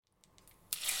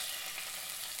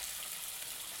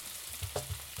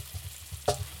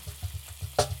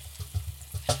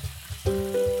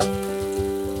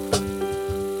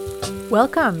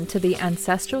Welcome to the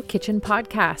Ancestral Kitchen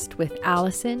Podcast with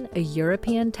Allison, a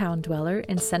European town dweller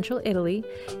in central Italy,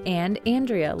 and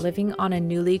Andrea, living on a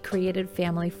newly created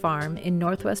family farm in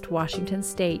Northwest Washington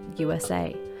State,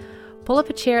 USA. Pull up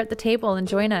a chair at the table and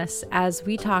join us as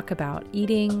we talk about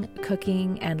eating,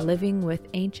 cooking, and living with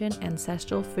ancient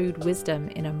ancestral food wisdom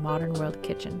in a modern world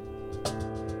kitchen.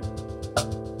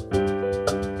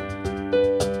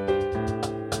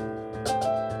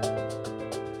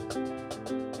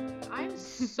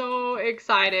 So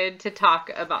excited to talk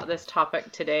about this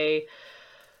topic today.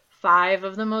 5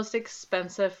 of the most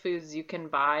expensive foods you can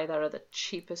buy that are the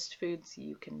cheapest foods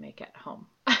you can make at home.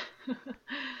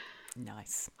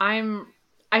 Nice. I'm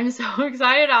so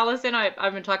excited, Allison.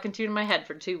 I've been talking to you in my head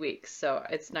for 2 weeks, so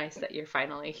it's nice that you're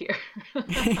finally here.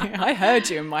 I heard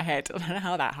you in my head. I don't know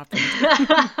how that happened.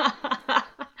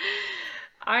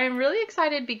 I'm really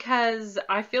excited because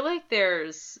I feel like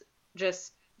there's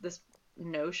just this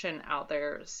notion out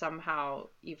there somehow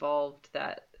evolved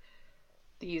that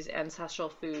these ancestral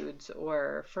foods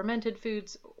or fermented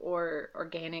foods or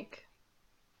organic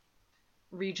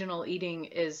regional eating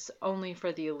is only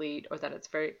for the elite, or that it's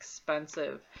very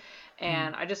expensive.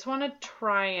 And I just want to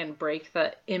try and break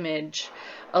the image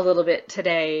a little bit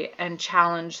today and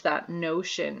challenge that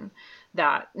notion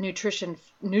that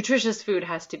nutritious food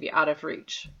has to be out of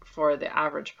reach for the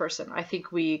average person. I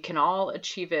think we can all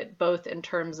achieve it both in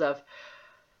terms of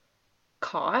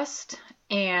cost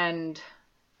and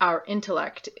our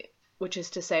intellect, which is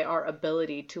to say our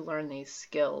ability to learn these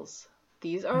skills.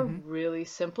 These are really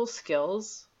simple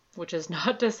skills, which is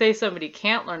not to say somebody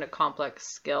can't learn a complex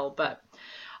skill, but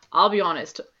I'll be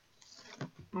honest,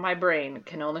 my brain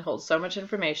can only hold so much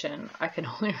information. I can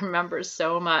only remember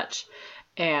so much,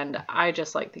 and I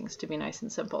just like things to be nice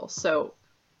and simple. So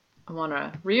I want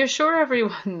to reassure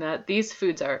everyone that these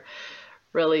foods are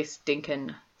really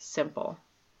stinking simple.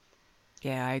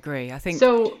 Yeah, I agree. I think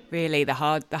really the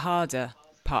harder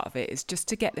part of it is just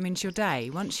to get them into your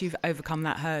day. Once you've overcome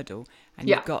that hurdle and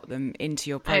you've got them into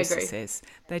your processes,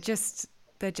 they're just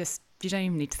you don't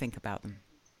even need to think about them.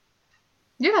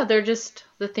 Yeah, they're just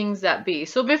the things that be.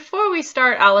 So before we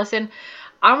start, Allison,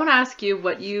 I want to ask you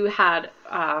what you had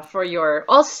for your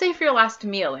last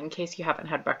meal, in case you haven't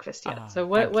had breakfast yet. So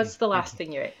what's the last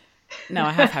thing you ate? No,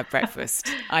 I have had breakfast.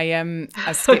 I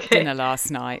skipped dinner last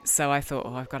night, so I thought,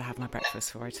 I've got to have my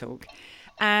breakfast before I talk.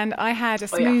 And I had a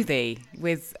smoothie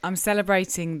I'm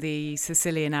celebrating the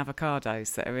Sicilian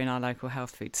avocados that are in our local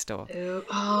health food store.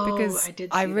 Because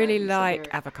I really like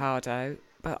avocado,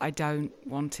 but I don't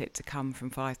want it to come from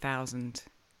 5,000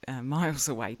 miles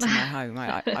away to my home.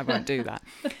 I won't do that.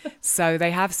 So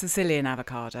they have Sicilian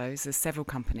avocados. There's several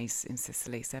companies in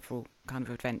Sicily, several kind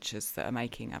of adventures that are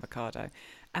making avocado.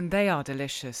 And they are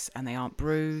delicious, and they aren't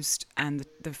bruised, and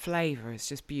the flavour is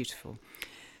just beautiful.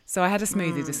 So I had a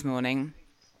smoothie this morning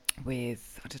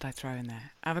with, what did I throw in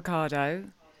there? Avocado,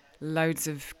 loads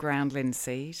of ground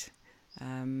linseed,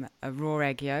 a raw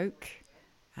egg yolk,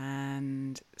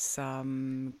 and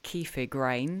some kefir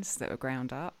grains that were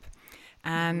ground up,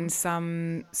 and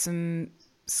some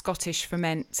Scottish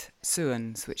ferment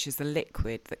suans, which is the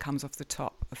liquid that comes off the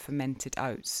top of fermented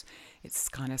oats. It's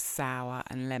kind of sour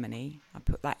and lemony. I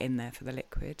put that in there for the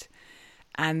liquid.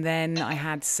 And then I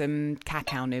had some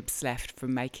cacao nibs left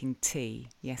from making tea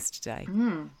yesterday.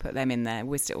 Put them in there,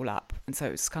 whisked it all up. And so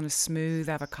it was kind of smooth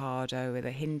avocado with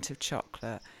a hint of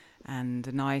chocolate and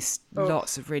a nice,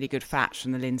 lots of really good fats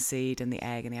from the linseed and the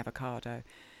egg and the avocado.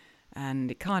 And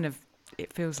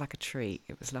it feels like a treat.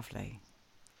 It was lovely.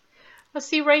 Well,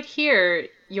 see, right here,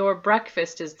 your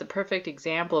breakfast is the perfect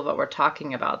example of what we're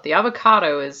talking about. The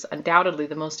avocado is undoubtedly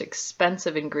the most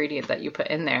expensive ingredient that you put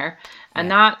in there.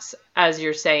 And that's, as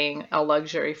you're saying, a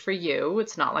luxury for you.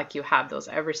 It's not like you have those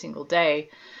every single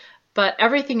day. But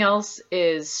everything else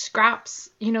is scraps,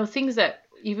 things that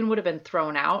even would have been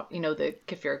thrown out, the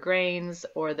kefir grains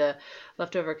or the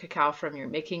leftover cacao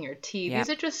from making your tea. These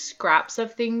are just scraps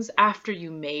of things after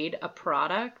you made a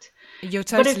product. You're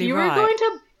totally right.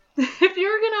 But if you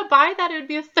were going to buy that, it would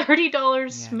be a $30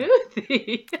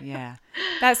 smoothie. Yeah.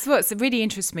 That's what really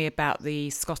interests me about the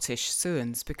Scottish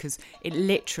suans, because it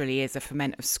literally is a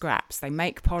ferment of scraps. They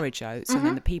make porridge oats, and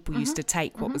then the people used to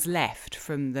take what was left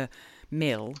from the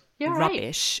mill,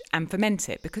 rubbish, and ferment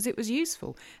it because it was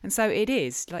useful. And so it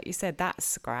is, like you said, that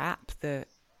scrap, the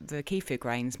kefir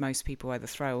grains most people either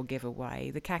throw or give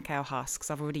away, the cacao husks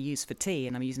I've already used for tea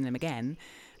and I'm using them again.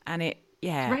 And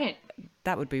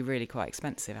that would be really quite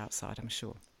expensive outside, I'm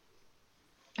sure.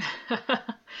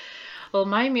 Well,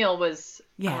 my meal was,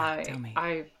 tell me.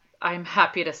 I'm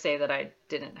happy to say that I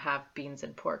didn't have beans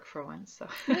and pork for once. So.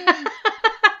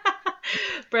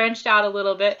 branched out a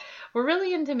little bit. We're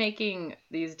really into making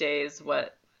these days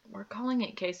what we're calling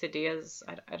it quesadillas.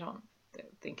 I don't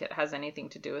think it has anything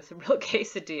to do with a real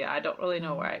quesadilla. I don't really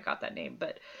know where I got that name,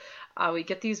 but we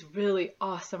get these really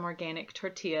awesome organic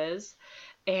tortillas,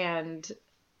 and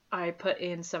I put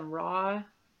in some raw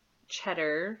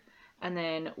cheddar, and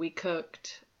then we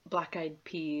cooked black-eyed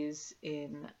peas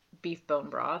in beef bone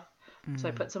broth. So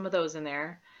I put some of those in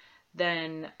there.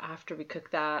 Then after we cook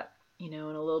that, in a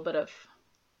little bit of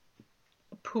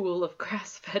a pool of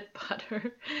grass-fed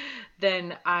butter,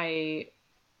 then I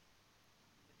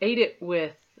ate it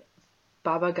with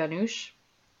baba ganoush,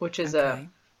 which is I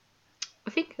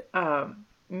think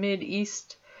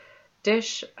Mid-East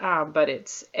dish, but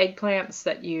it's eggplants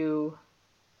that you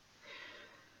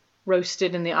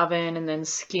roasted in the oven and then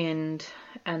skinned,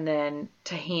 and then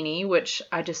tahini, which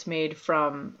I just made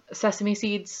from sesame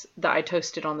seeds that I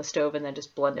toasted on the stove and then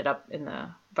just blended up in the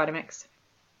Vitamix.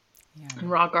 Yeah.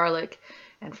 And raw garlic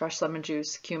and fresh lemon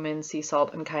juice, cumin, sea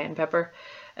salt, and cayenne pepper.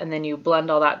 And then you blend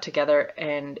all that together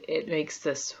and it makes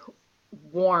this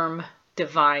warm,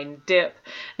 divine dip.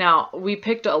 Now, we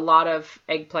picked a lot of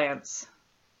eggplants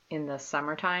in the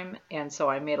summertime, and so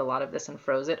I made a lot of this and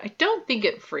froze it. I don't think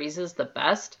it freezes the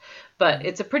best, but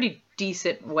it's a pretty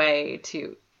decent way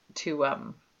to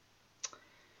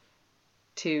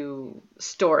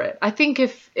store it. I think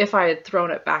if I had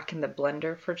thrown it back in the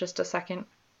blender for just a second,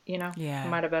 it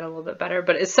might have been a little bit better,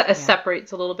 but it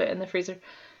separates a little bit in the freezer.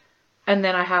 And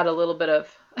then I had a little bit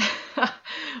of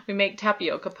we make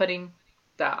tapioca pudding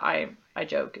that I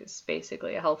joke is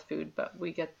basically a health food, but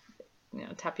we get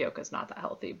tapioca is not that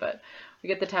healthy, but we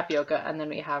get the tapioca, and then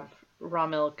we have raw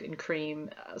milk and cream,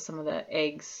 some of the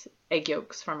egg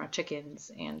yolks from our chickens,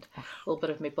 and a little bit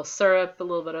of maple syrup, a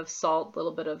little bit of salt, a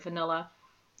little bit of vanilla.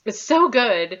 It's so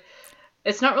good.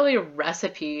 It's not really a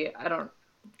recipe, I don't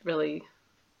really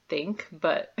think,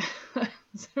 but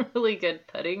it's a really good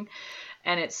pudding,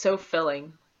 and it's so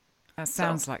filling. That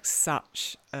sounds like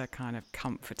such a kind of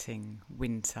comforting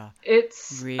winter.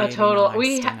 It's really a total. Nice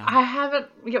we dinner.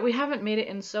 we haven't made it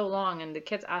in so long, and the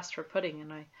kids asked for pudding,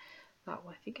 and I thought,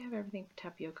 well, I think I have everything for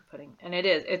tapioca pudding, and it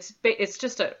is. It's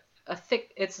just a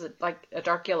thick. It's like a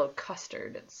dark yellow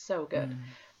custard. It's so good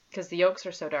because the yolks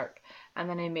are so dark. And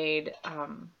then I made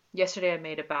yesterday. I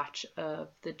made a batch of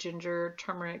the ginger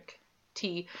turmeric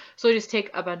tea. So I just take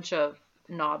a bunch of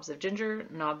knobs of ginger,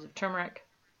 knobs of turmeric.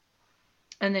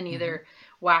 And then either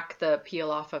whack the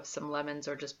peel off of some lemons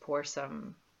or just pour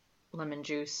some lemon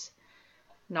juice,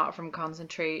 not from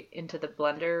concentrate, into the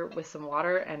blender with some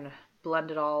water and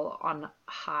blend it all on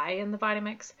high in the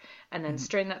Vitamix. And then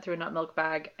strain that through a nut milk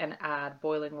bag and add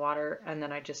boiling water. And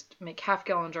then I just make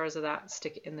half-gallon jars of that,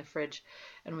 stick it in the fridge,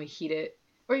 and we heat it.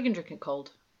 Or you can drink it cold,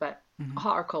 but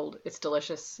hot or cold, it's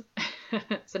delicious.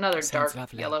 It's another dark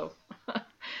yellow.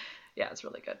 Yeah, it's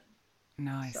really good.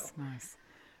 Nice.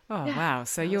 Oh, yeah, wow.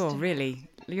 So you're really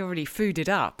fooded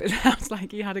up. It sounds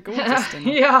like you had a gorgeous dinner.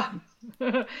 Yeah.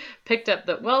 Picked up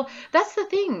that's the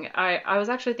thing. I was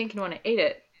actually thinking when I ate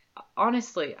it,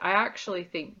 honestly, I actually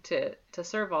think to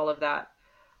serve all of that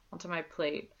onto my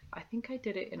plate, I think I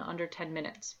did it in under 10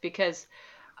 minutes because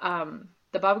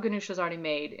the baba ganoush was already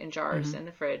made in jars in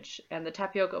the fridge, and the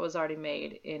tapioca was already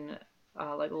made in like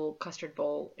a little custard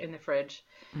bowl in the fridge.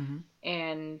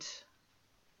 And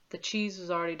the cheese is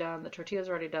already done. The tortillas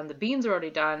are already done. The beans are already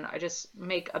done. I just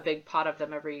make a big pot of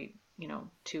them every,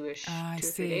 2 or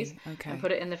 3 days and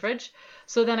put it in the fridge.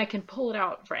 So then I can pull it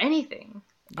out for anything.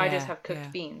 Yeah, I just have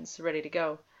cooked beans ready to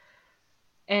go.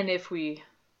 And if we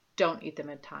don't eat them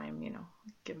in time,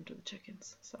 give them to the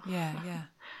chickens. So yeah.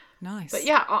 Nice. But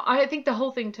yeah, I think the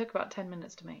whole thing took about 10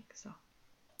 minutes to make. So.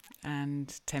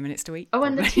 And 10 minutes to eat. Oh,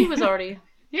 and the tea was already,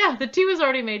 the tea was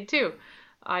already made too.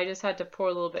 I just had to pour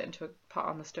a little bit into a pot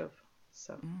on the stove.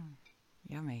 So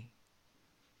yummy.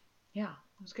 Yeah,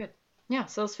 it was good. Yeah,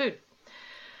 so it's food.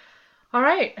 All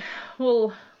right.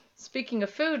 Well, speaking of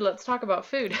food, let's talk about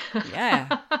food. Yeah.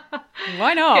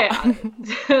 Why not? Okay,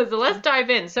 so let's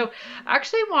dive in. So I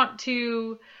actually want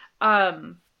to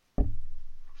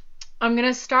I'm going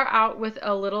to start out with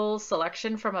a little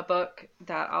selection from a book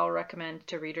that I'll recommend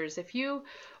to readers. If you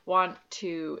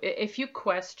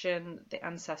question the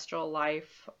ancestral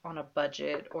life on a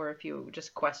budget, or if you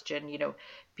just question,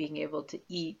 being able to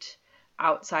eat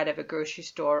outside of a grocery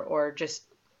store or just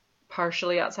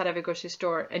partially outside of a grocery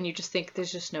store, and you just think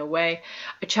there's just no way,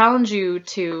 I challenge you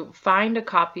to find a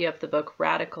copy of the book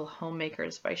Radical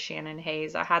Homemakers by Shannon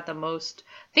Hayes. I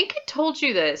think I told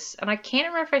you this, and I can't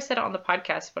remember if I said it on the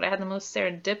podcast, but I had the most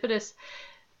serendipitous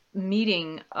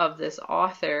meeting of this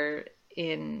author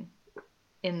in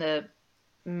the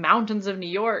mountains of New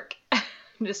York.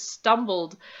 Just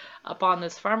stumbled up on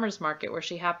this farmer's market where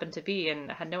she happened to be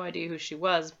and had no idea who she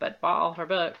was, but bought all her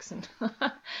books. And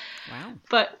Wow.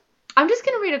 But I'm just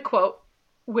going to read a quote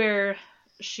where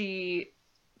she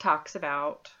talks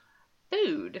about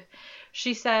food.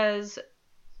 She says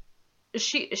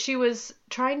she was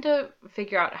trying to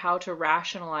figure out how to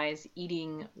rationalize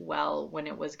eating well when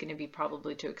it was going to be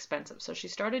probably too expensive. So she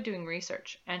started doing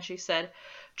research, and she said,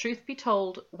 truth be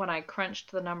told, when I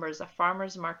crunched the numbers, a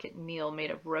farmer's market meal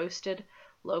made of roasted,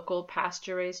 local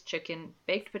pasture-raised chicken,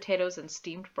 baked potatoes, and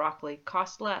steamed broccoli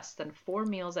cost less than 4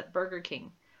 meals at Burger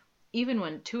King, even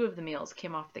when 2 of the meals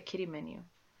came off the kiddie menu.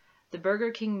 The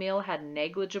Burger King meal had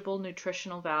negligible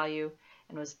nutritional value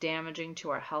and was damaging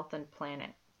to our health and planet.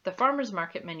 The farmer's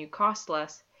market menu cost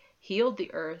less, healed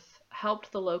the earth,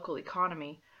 helped the local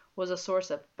economy, was a source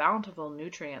of bountiful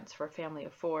nutrients for a family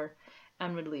of 4,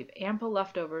 and would leave ample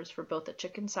leftovers for both a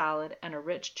chicken salad and a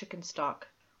rich chicken stock,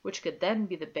 which could then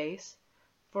be the base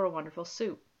for a wonderful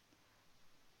soup.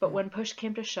 But when push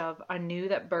came to shove, I knew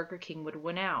that Burger King would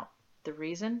win out. The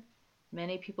reason?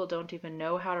 Many people don't even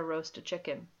know how to roast a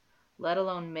chicken, let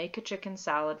alone make a chicken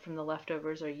salad from the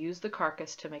leftovers or use the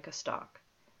carcass to make a stock.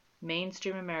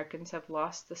 Mainstream Americans have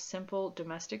lost the simple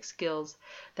domestic skills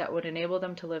that would enable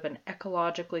them to live an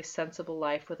ecologically sensible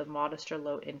life with a modest or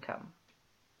low income.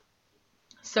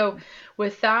 So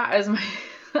with that as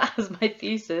my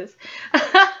thesis,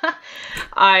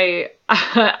 I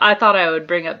thought I would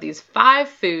bring up these 5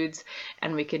 foods,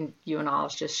 and you and I'll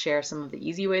just share some of the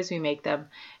easy ways we make them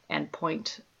and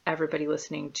point everybody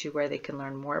listening to where they can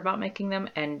learn more about making them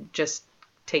and just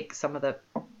take some of the,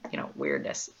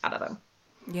 weirdness out of them.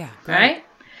 Yeah. Great. Right?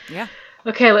 Yeah.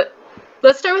 Okay,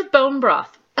 let's start with bone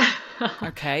broth.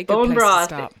 Okay, good bone place broth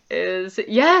to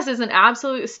start. is an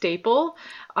absolute staple.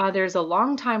 There's a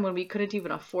long time when we couldn't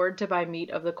even afford to buy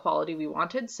meat of the quality we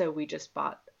wanted, so we just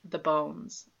bought the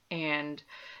bones. And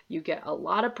you get a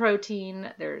lot of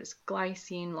protein, there's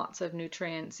glycine, lots of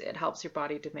nutrients, it helps your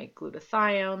body to make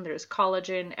glutathione, there's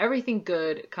collagen, everything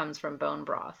good comes from bone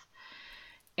broth.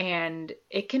 And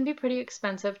it can be pretty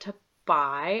expensive to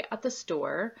buy at the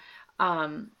store.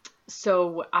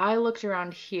 So I looked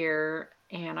around here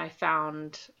and I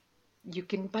found you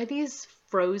can buy these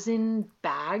frozen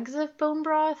bags of bone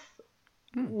broth,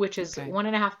 which is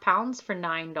 1.5 pounds for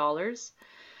 $9.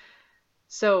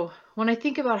 So when I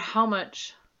think about how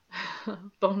much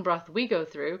bone broth we go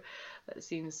through, it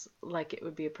seems like it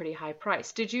would be a pretty high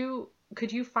price. Could you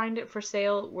find it for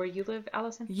sale where you live,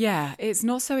 Alison? Yeah, it's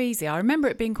not so easy. I remember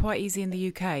it being quite easy in the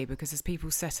UK because there's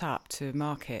people set up to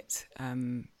market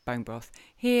bone broth.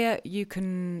 Here you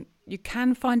can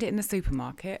find it in the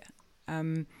supermarket.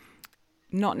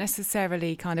 Not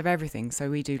necessarily kind of everything. So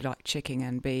we do like chicken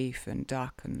and beef and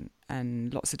duck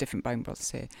and lots of different bone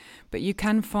broths here. But you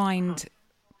can find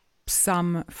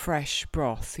some fresh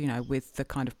broth, with the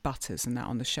kind of butters and that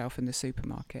on the shelf in the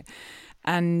supermarket.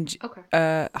 And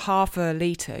half a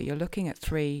litre, you're looking at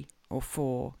 3 or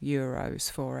 4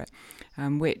 euros for it,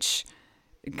 which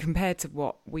compared to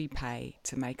what we pay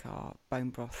to make our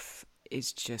bone broth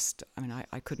is just,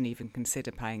 I couldn't even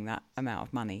consider paying that amount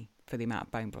of money for the amount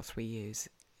of bone broth we use.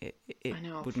 I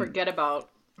know, forget about.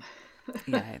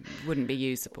 It wouldn't be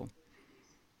usable.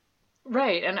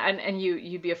 Right, and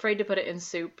you'd be afraid to put it in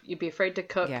soup. You'd be afraid to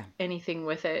cook anything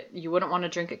with it. You wouldn't want to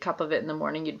drink a cup of it in the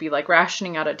morning. You'd be like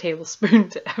rationing out a tablespoon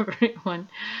to everyone.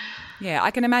 Yeah,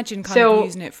 I can imagine kind of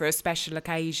using it for a special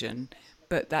occasion,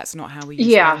 but that's not how we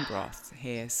use bone broth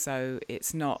here. So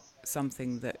it's not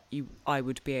something that I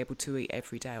would be able to eat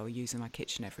every day or use in my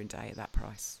kitchen every day at that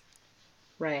price.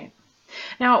 Right.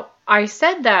 Now, I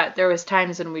said that there was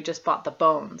times when we just bought the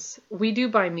bones. We do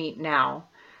buy meat now.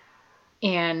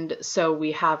 And so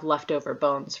we have leftover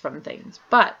bones from things.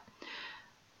 But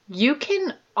you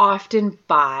can often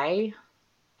buy,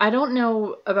 I don't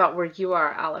know about where you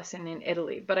are, Alison, in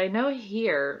Italy, but I know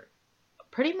here,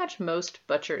 pretty much most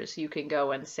butchers, you can go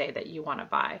and say that you want to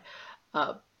buy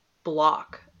a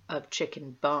block of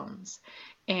chicken bones.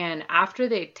 And after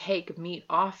they take meat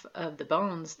off of the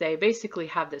bones, they basically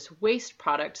have this waste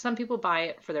product. Some people buy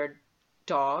it for their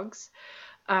dogs.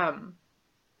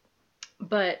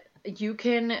 But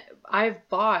I've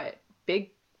bought big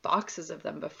boxes of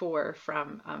them before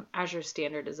from Azure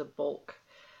Standard is a bulk,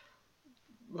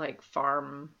 like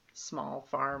small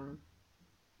farm,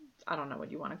 I don't know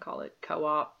what you want to call it,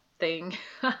 co-op thing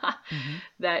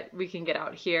that we can get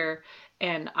out here.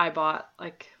 And I bought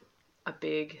like a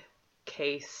big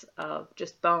case of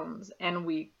just bones, and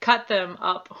we cut them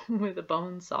up with a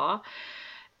bone saw,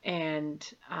 and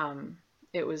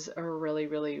it was a really,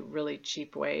 really, really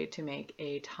cheap way to make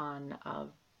a ton of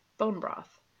bone broth.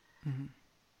 Mm-hmm.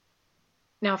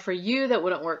 Now for you, that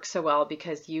wouldn't work so well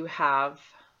because you have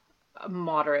a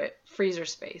moderate freezer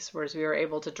space, whereas we were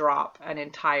able to drop an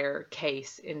entire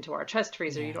case into our chest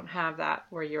freezer. You don't have that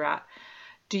where you're at.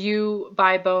 Do you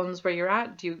buy bones where you're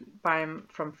at? Do you buy them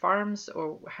from farms,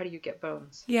 or how do you get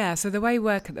bones? Yeah, so the way we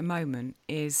work at the moment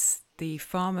is the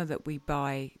farmer that we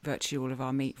buy virtually all of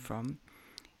our meat from,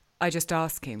 I just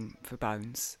ask him for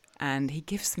bones and he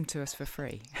gives them to us for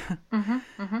free.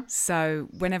 So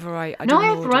whenever I do an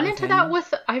I've order run with into him,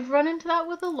 that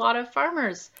with a lot of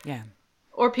farmers. Yeah.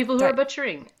 Or people who are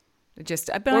butchering.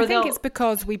 But I think it's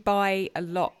because we buy a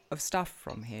lot of stuff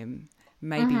from him.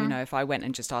 Maybe, if I went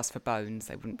and just asked for bones,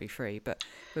 they wouldn't be free. But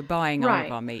we're buying all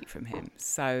of our meat from him.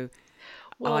 So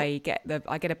I get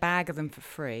a bag of them for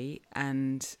free,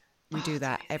 and we do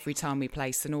that every time we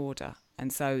place an order.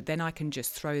 And so then I can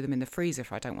just throw them in the freezer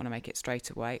if I don't want to make it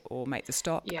straight away, or make the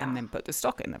stock and then put the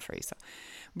stock in the freezer.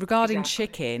 Regarding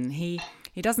chicken, he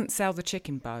doesn't sell the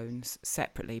chicken bones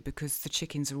separately because the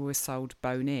chickens are always sold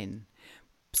bone in.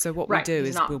 So what we do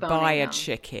is we'll buy a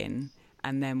chicken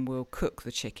and then we'll cook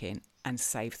the chicken and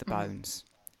save the bones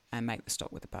and make the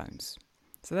stock with the bones.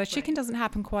 So the chicken doesn't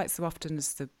happen quite so often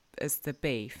as the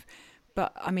beef,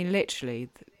 but I mean literally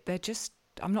they're just,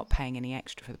 I'm not paying any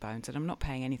extra for the bones, and I'm not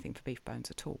paying anything for beef bones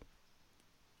at all.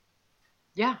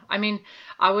 Yeah, I mean,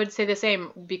 I would say the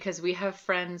same because we have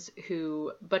friends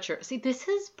who butcher. See, this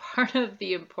is part of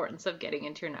the importance of getting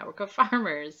into your network of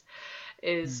farmers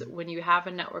is when you have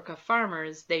a network of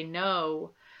farmers, they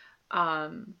know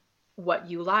what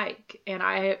you like.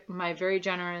 And my very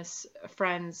generous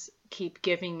friends keep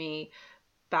giving me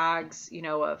bags,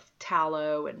 of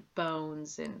tallow and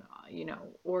bones and,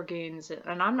 organs,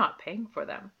 and I'm not paying for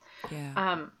them.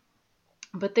 Yeah.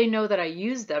 But they know that I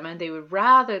use them, and they would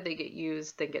rather they get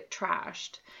used than get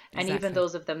trashed. And even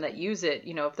those of them that use it,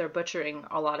 if they're butchering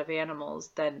a lot of animals,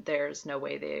 then there's no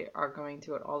way they are going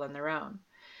through it all on their own.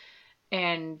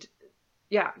 And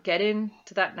yeah, get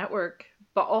into that network.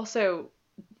 But also,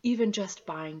 even just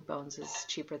buying bones is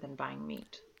cheaper than buying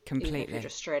meat. Completely. Even if you're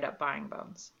just straight up buying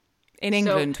bones. In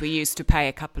England, we used to pay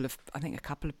a couple of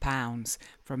pounds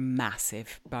for a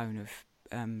massive bone of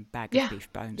bag of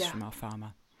beef bones from our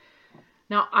farmer.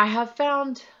 Now, I have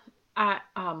found at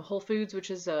Whole Foods, which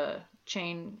is a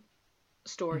chain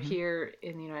store here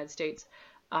in the United States,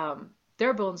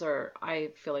 their bones I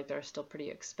feel like they're still pretty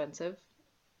expensive.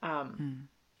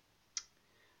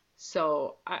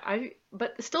 So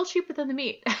but still cheaper than the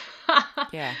meat.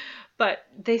 Yeah. But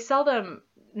they sell them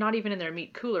not even in their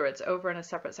meat cooler. It's over in a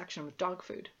separate section with dog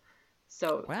food.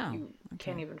 So you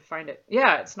can't even find it.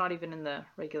 Yeah, it's not even in the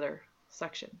regular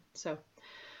section. So,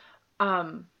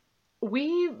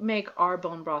 we make our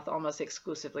bone broth almost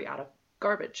exclusively out of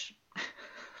garbage.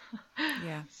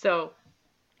 Yeah. So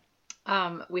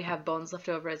we have bones left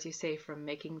over, as you say, from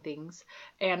making things.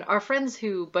 And our friends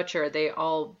who butcher, they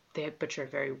butcher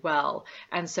very well.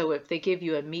 And so if they give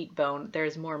you a meat bone,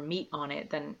 there's more meat on it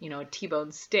than, a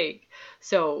T-bone steak.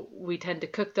 So we tend to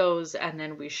cook those, and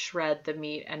then we shred the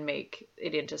meat and make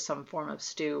it into some form of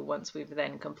stew once we've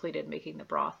then completed making the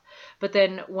broth. But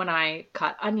then when I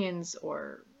cut onions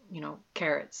or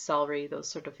carrots, celery, those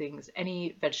sort of things,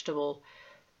 any vegetable,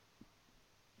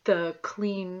 the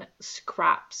clean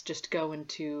scraps just go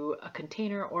into a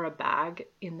container or a bag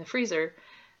in the freezer.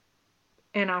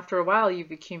 And after a while,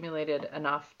 you've accumulated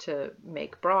enough to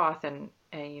make broth, and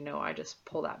I just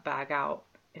pull that bag out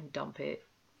and dump it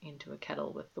into a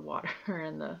kettle with the water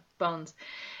and the bones.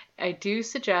 I do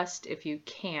suggest, if you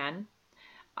can,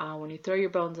 when you throw your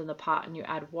bones in the pot and you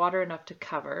add water enough to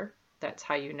cover, that's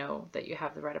how you know that you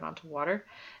have the right amount of water.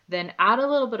 Then add a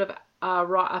little bit of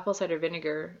raw apple cider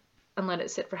vinegar and let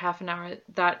it sit for half an hour.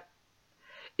 That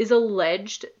is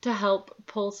alleged to help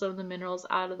pull some of the minerals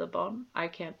out of the bone. I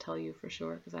can't tell you for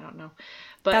sure because I don't know.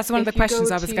 But that's one of the questions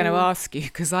I was going to ask you,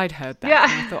 because I'd heard that. Yeah.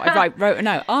 And I thought I wrote a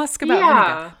note. Ask about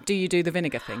vinegar. Do you do the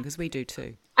vinegar thing? Because we do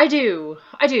too. I do.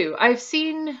 I've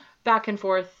seen back and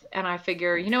forth, and I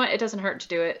figure, you know what? It doesn't hurt to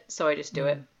do it, so I just do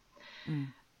it.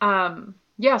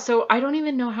 Yeah, so I don't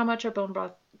even know how much our bone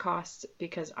broth costs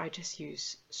because I just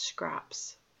use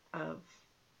scraps of,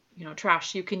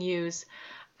 trash. You can use,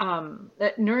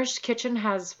 Nourished Kitchen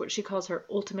has what she calls her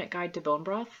ultimate guide to bone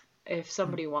broth. If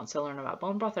somebody wants to learn about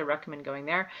bone broth, I recommend going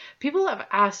there. People have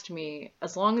asked me,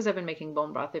 as long as I've been making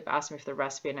bone broth, they've asked me for the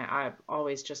recipe, and I've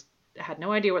always just had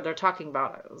no idea what they're talking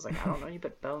about. I was like, I don't know, you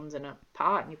put bones in a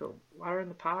pot and you put water in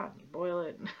the pot and you boil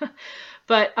it.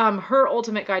 But her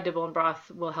ultimate guide to bone broth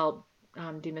will help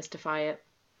demystify it.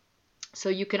 So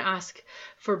you can ask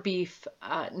for beef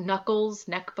knuckles,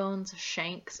 neck bones,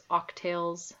 shanks,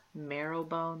 oxtails, marrow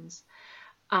bones.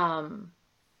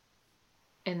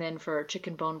 And then for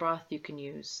chicken bone broth, you can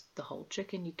use the whole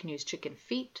chicken. You can use chicken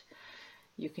feet.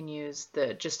 You can use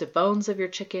just the bones of your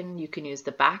chicken. You can use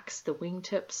the backs, the wing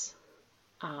tips.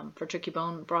 For turkey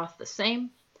bone broth, the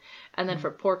same. And then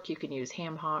for pork, you can use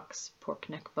ham hocks, pork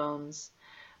neck bones,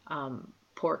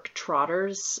 pork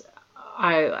trotters.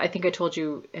 I think I told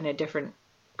you in a different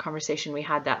conversation we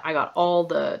had that I got all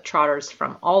the trotters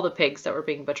from all the pigs that were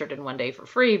being butchered in one day for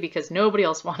free because nobody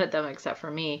else wanted them except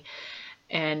for me.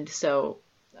 And so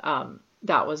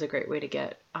that was a great way to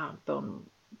get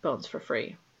bones for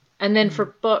free. And then for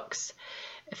books,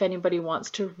 if anybody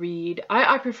wants to read,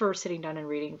 I prefer sitting down and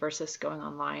reading versus going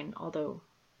online, although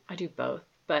I do both.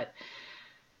 But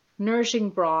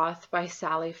Nourishing Broth by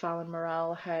Sally Fallon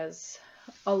Morell has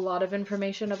a lot of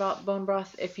information about bone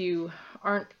broth. If you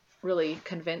aren't really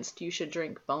convinced you should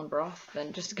drink bone broth,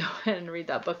 then just go ahead and read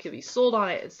that book. You'll be sold on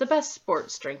it. It's the best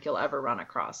sports drink you'll ever run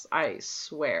across. I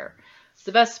swear. It's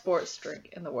the best sports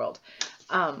drink in the world.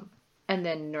 And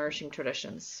then Nourishing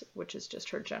Traditions, which is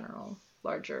just her general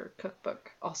larger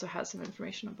cookbook, also has some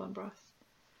information on bone broth.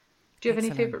 Do you have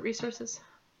any favorite resources?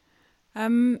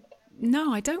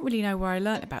 No, I don't really know where I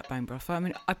learnt about bone broth. I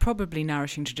mean, I probably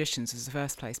Nourishing Traditions was the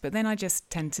first place, but then I just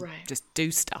tend to just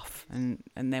do stuff, and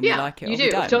then we like it or we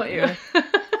don't you?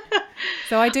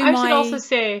 So I do. I should also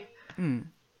say.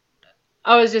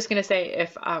 I was just gonna say,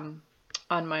 if on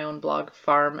my own blog,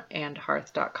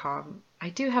 farmandhearth.com, I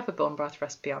do have a bone broth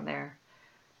recipe on there,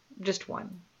 just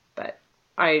one, but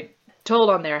I told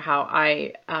on there how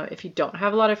if you don't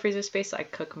have a lot of freezer space, I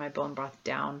cook my bone broth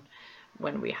down.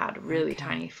 When we had really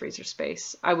tiny freezer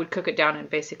space, I would cook it down and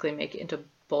basically make it into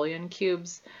bouillon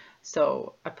cubes.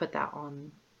 So I put that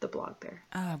on the blog there.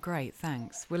 Oh, great.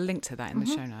 Thanks. We'll link to that in the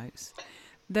show notes.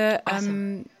 The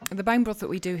bone broth that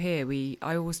we do here,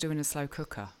 I always do in a slow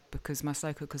cooker because my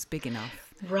slow cooker's big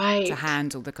enough to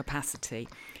handle the capacity.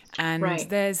 And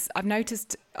I've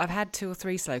noticed, I've had 2 or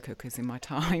 3 slow cookers in my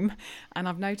time, and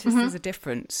I've noticed there's a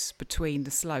difference between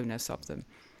the slowness of them.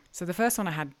 So the first one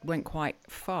I had went quite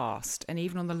fast, and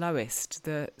even on the lowest,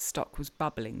 the stock was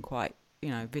bubbling quite,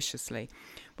 viciously.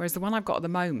 Whereas the one I've got at the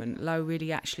moment, low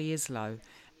really actually is low.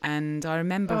 And I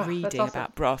remember reading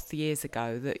about broth years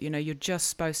ago that, you're just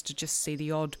supposed to just see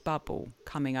the odd bubble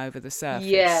coming over the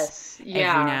surface every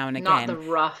now and again. Not the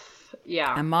rough,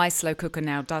 And my slow cooker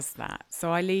now does that.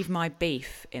 So I leave my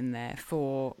beef in there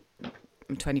for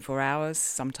 24 hours,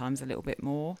 sometimes a little bit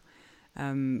more.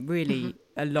 Really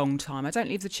a long time. I don't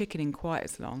leave the chicken in quite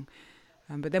as long.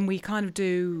 But then we kind of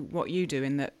do what you do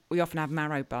in that we often have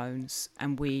marrow bones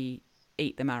and we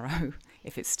eat the marrow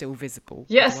if it's still visible.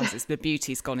 Yes. Otherwise the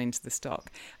beauty's gone into the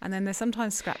stock. And then there's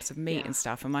sometimes scraps of meat and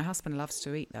stuff, and my husband loves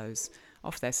to eat those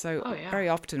off there. So very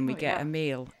often we get a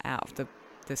meal out of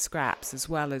the scraps as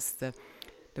well as the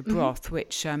broth,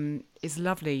 which is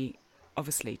lovely,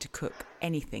 obviously, to cook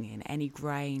anything in, any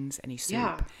grains, any soup.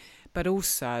 Yeah. But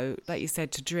also, like you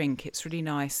said, to drink, it's really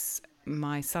nice.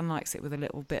 My son likes it with a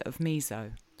little bit of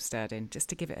miso stirred in, just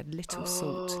to give it a little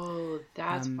salt. Oh,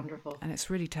 that's wonderful. And it's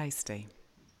really tasty.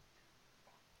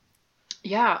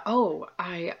 Yeah. Oh,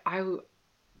 I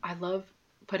love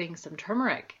putting some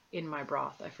turmeric in my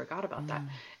broth. I forgot about that.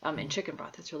 In chicken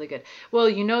broth, it's really good. Well,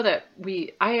 you know that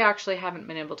I actually haven't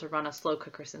been able to run a slow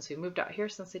cooker since we moved out here,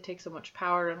 since they take so much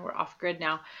power and we're off grid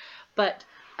now. But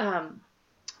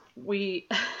we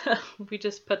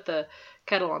just put the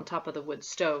kettle on top of the wood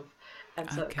stove, and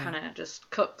so it kind of just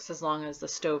cooks as long as the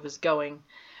stove is going,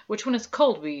 which when it's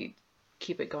cold we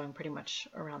keep it going pretty much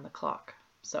around the clock.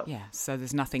 So so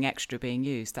there's nothing extra being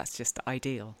used. That's just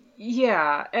ideal.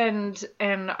 And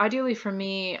ideally for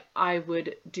me, I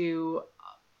would do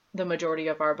the majority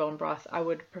of our bone broth. I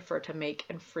would prefer to make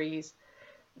and freeze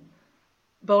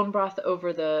bone broth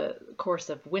over the course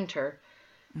of winter.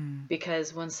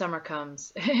 Because when summer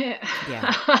comes,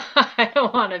 I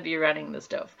don't want to be running the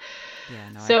stove.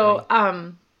 So,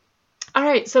 all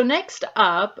right. So next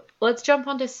up, let's jump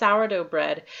onto sourdough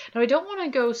bread. Now, I don't want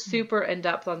to go super in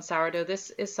depth on sourdough. This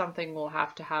is something we'll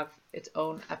have to have its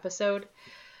own episode.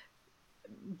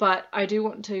 But I do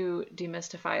want to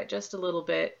demystify it just a little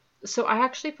bit. So I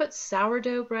actually put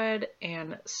sourdough bread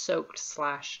and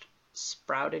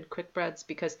soaked/sprouted quick breads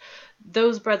because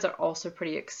those breads are also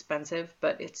pretty expensive,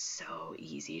 but it's so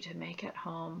easy to make at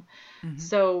home.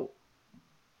 So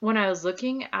when I was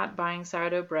looking at buying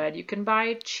sourdough bread, you can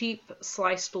buy cheap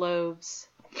sliced loaves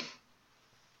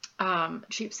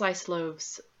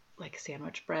like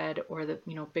sandwich bread, or the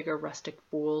bigger rustic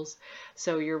bowls.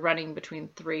 So you're running between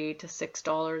 $3 to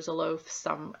 $6 a loaf,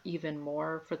 some even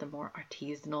more for the more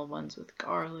artisanal ones with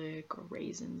garlic or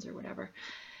raisins or whatever.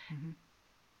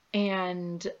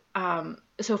 And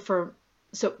so for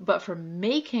but for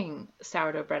making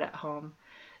sourdough bread at home,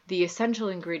 the essential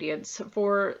ingredients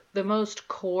for the most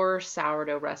core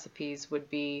sourdough recipes would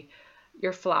be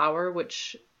your flour,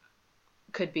 which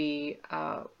could be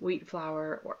wheat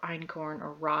flour or einkorn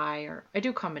or rye, or I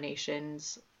do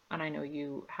combinations, and I know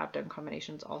you have done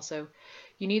combinations also.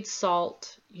 You need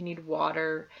salt, you need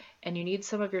water, and you need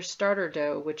some of your starter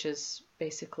dough, which is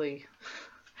basically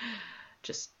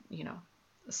just,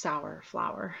 sour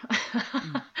flour.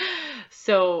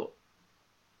 So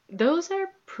those are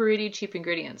pretty cheap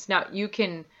ingredients. Now, you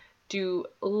can do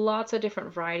lots of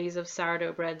different varieties of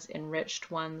sourdough breads, enriched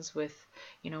ones with,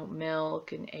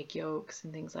 milk and egg yolks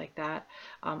and things like that.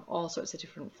 All sorts of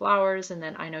different flours. And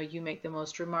then I know you make the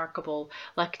most remarkable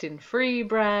lectin-free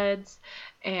breads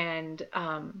and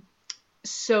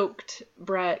soaked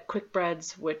bread, quick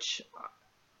breads, which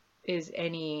is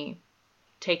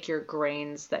take your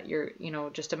grains that you're,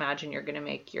 just imagine you're going to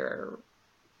make your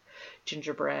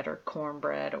gingerbread or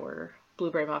cornbread or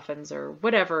blueberry muffins or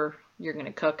whatever you're going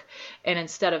to cook. And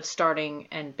instead of starting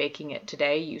and baking it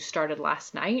today, you started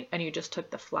last night and you just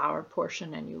took the flour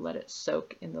portion and you let it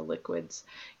soak in the liquids,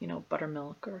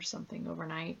 buttermilk or something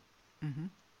overnight,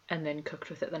 and then cooked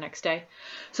with it the next day.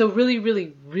 So really,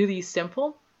 really, really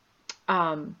simple.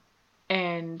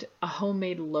 And a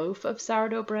homemade loaf of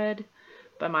sourdough bread,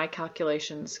 by my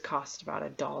calculations, cost about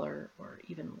 $1 or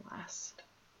even less.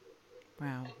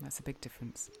 Wow, that's a big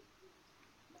difference.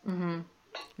 Mm-hmm.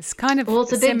 It's kind of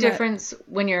it's a big difference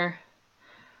when you're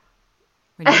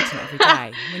eating it every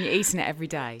day. When you're eating it every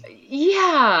day.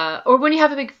 Yeah, or when you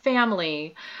have a big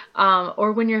family,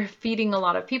 or when you're feeding a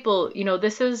lot of people.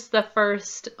 This is the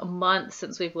first month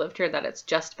since we've lived here that it's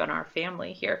just been our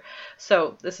family here.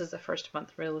 So this is the first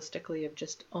month realistically of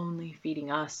just only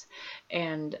feeding us,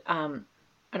 and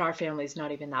our family's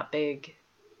not even that big.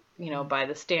 By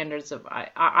the standards of,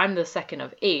 I'm the second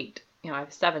of 8, I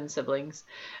have 7 siblings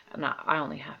and I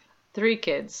only have 3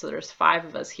 kids. So there's 5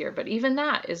 of us here, but even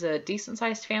that is a decent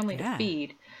sized family to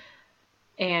feed.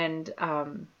 And,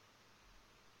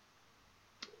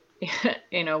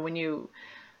 when you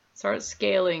start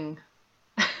scaling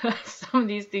some of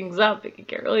these things up, it can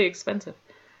get really expensive.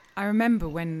 I remember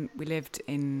when we lived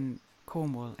in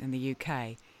Cornwall in the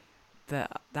UK,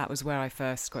 that was where I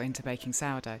first got into baking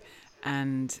sourdough.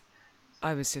 And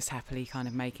I was just happily kind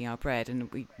of making our bread, and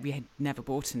we had never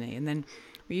bought any. And then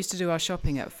we used to do our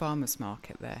shopping at a farmer's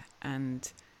market there. And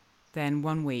then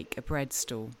one week, a bread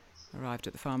stall arrived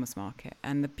at the farmer's market,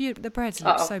 and the breads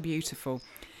looked so beautiful.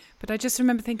 But I just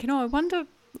remember thinking, I wonder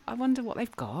what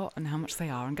they've got and how much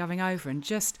they are, and going over and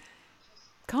just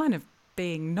kind of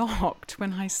being knocked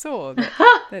when I saw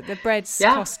that the breads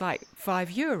cost like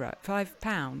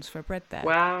 £5 for a bread there.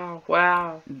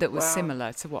 Wow. That was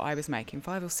similar to what I was making,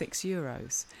 €5 or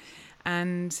 €6.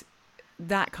 And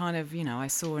that kind of, I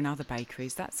saw in other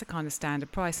bakeries, that's the kind of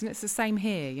standard price. And it's the same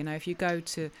here, if you go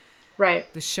to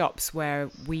the shops where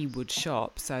we would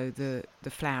shop, so the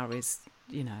flour is,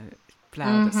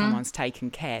 flour that someone's taken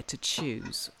care to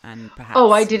choose, and perhaps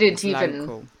I didn't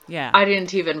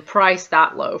even price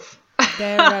that loaf.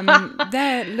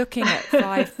 They're looking at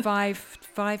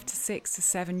five to 6 to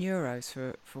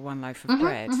 €7 for one loaf of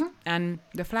bread, and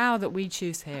the flour that we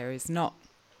choose here is not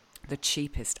the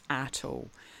cheapest at all.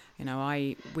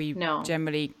 We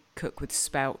generally cook with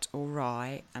spelt or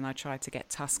rye, and I try to get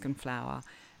Tuscan flour,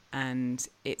 and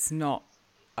it's not.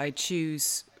 I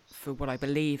choose for what I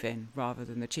believe in rather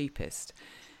than the cheapest.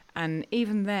 And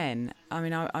even then,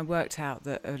 I worked out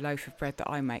that a loaf of bread that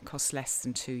I make costs less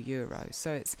than €2,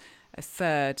 so it's a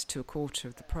third to a quarter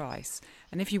of the price.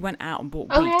 And if you went out and bought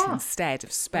wheat instead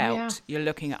of spelt, you're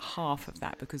looking at half of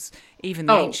that, because even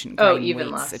the ancient grain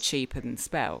wheats are cheaper than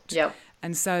spelt. Yep.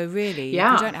 And so really,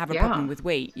 if you don't have a problem with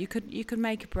wheat, you could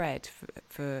make a bread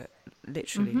for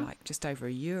literally like just over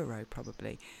 €1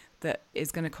 probably, that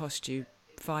is going to cost you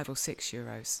 €5 or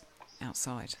 €6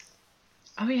 outside.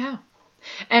 Oh yeah.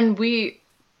 And we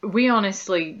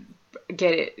honestly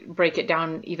break it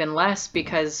down even less,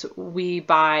 because we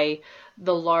buy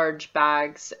the large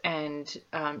bags and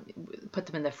put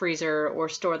them in the freezer or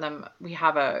store them. We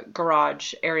have a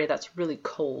garage area that's really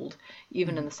cold.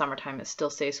 Even in the summertime, it still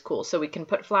stays cool. So we can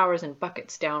put flours in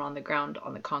buckets down on the ground,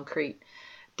 on the concrete,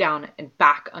 down and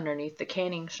back underneath the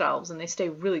canning shelves, and they stay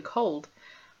really cold.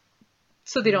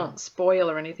 So they don't spoil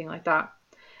or anything like that.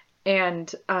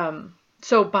 And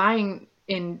so buying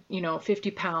in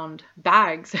 50-pound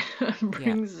bags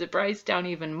brings the price down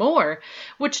even more,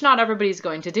 which not everybody's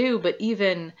going to do. But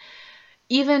even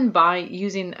by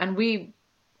using, and we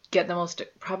get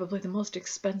probably the most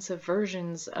expensive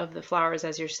versions of the flours,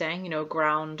 as you're saying,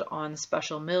 ground on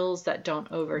special mills that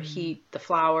don't overheat the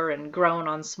flour, and grown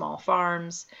on small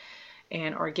farms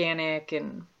and organic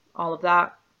and all of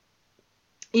that.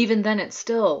 Even then, it's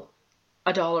still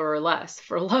 $1 or less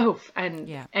for a loaf.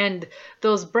 And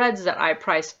those breads that I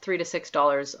priced $3 to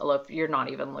 $6 a loaf, you're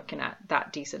not even looking at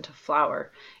that decent of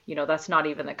flour. That's not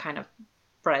even the kind of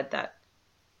bread that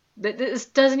this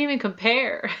doesn't even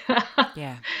compare.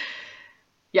 Yeah.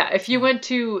 Yeah, if you went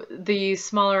to the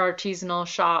smaller artisanal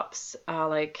shops,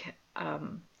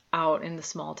 out in the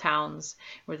small towns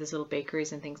where there's little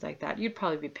bakeries and things like that, you'd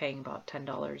probably be paying about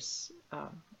 $10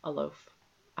 a loaf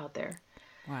out there.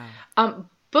 Wow.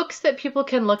 Books that people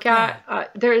can look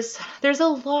at. There's a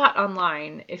lot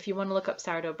online if you want to look up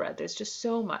sourdough bread. There's just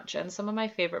so much. And some of my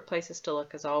favorite places to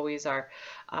look, as always, are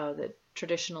the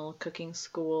Traditional Cooking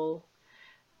School,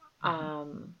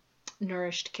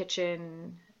 Nourished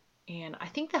Kitchen, and I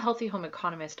think the Healthy Home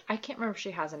Economist. I can't remember if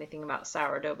she has anything about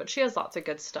sourdough, but she has lots of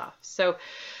good stuff. So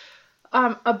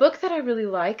a book that I really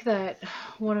like, that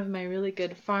one of my really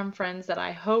good farm friends that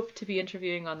I hope to be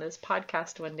interviewing on this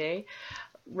podcast one day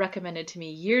recommended to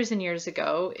me years and years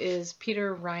ago, is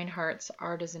Peter Reinhardt's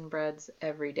Artisan Breads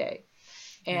Every Day.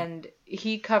 And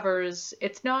he covers,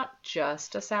 it's not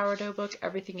just a sourdough book.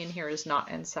 Everything in here is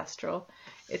not ancestral.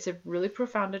 It's a really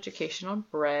profound education on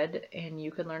bread, and you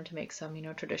can learn to make some,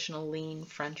 traditional lean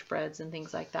French breads and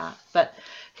things like that. But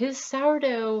his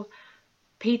sourdough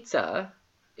pizza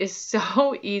is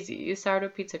so easy. Sourdough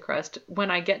pizza crust. When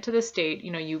I get to the state,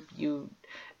 you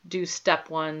do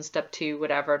step 1, step 2,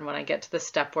 whatever. And when I get to the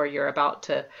step where you're about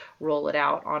to roll it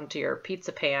out onto your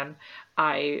pizza pan,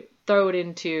 I throw it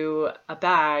into a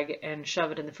bag and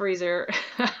shove it in the freezer.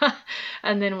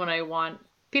 And then when I want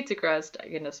pizza crust, I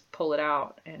can just pull it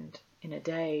out, and in a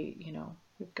day,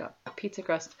 we've got pizza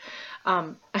crust.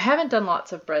 I haven't done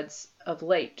lots of breads of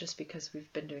late just because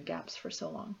we've been doing gaps for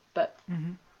so long, but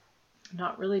I'm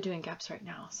not really doing gaps right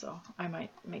now, so I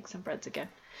might make some breads again.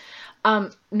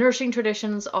 Nourishing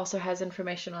Traditions also has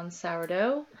information on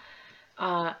sourdough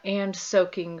and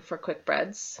soaking for quick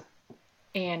breads,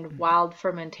 and Wild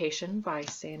Fermentation by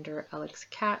Sander Alex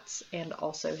Katz, and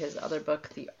also his other book,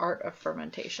 The Art of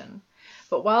Fermentation.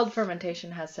 But Wild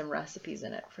Fermentation has some recipes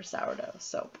in it for sourdough,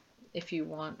 so if you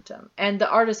want, and the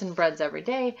Artisan Breads Every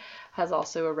Day has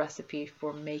also a recipe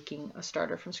for making a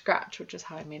starter from scratch, which is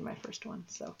how I made my first one.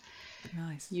 So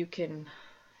nice. You can,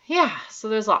 so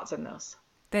there's lots in those.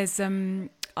 There's,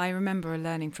 I remember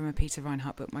learning from a Peter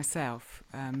Reinhardt book myself.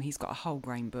 He's got a whole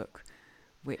grain book,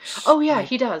 which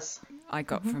he does. I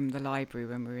got from the library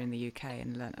when we were in the UK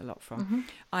and learnt a lot from.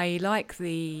 I like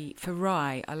the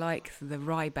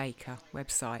Rye Baker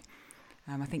website.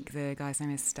 I think the guy's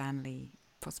name is Stanley,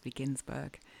 possibly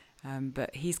Ginsberg.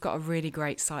 But he's got a really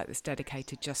great site that's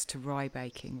dedicated just to rye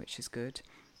baking, which is good.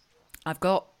 I've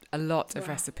got a lot of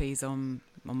recipes on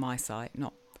my site,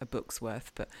 not a book's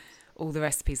worth, but all the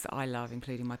recipes that I love,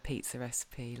 including my pizza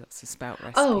recipe, lots of spelt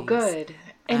recipes. Oh, good.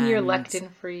 And your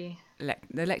lectin-free? The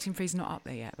lectin-free is not up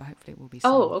there yet, but hopefully it will be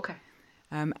soon. Oh, okay.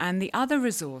 And the other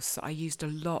resource I used a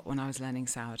lot when I was learning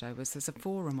sourdough was there's a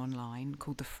forum online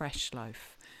called The Fresh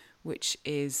Loaf, which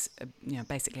is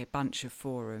basically a bunch of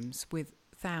forums with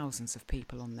thousands of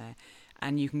people on there.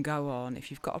 And you can go on,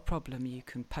 if you've got a problem, you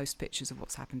can post pictures of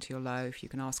what's happened to your loaf, you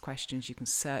can ask questions, you can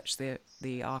search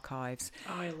the archives.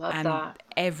 Oh, I love and that.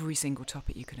 Every single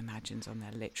topic you can imagine is on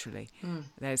there, literally.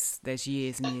 There's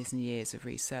years and years and years of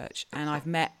research. And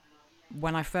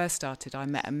when I first started, I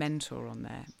met a mentor on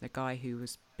there, a guy who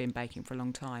was been baking for a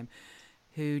long time,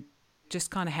 who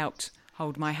just kind of helped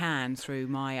hold my hand through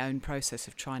my own process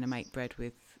of trying to make bread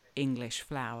with English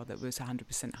flour that was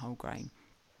 100% whole grain.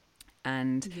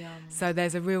 And so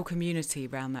there's a real community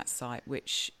around that site,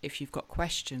 which if you've got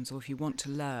questions or if you want to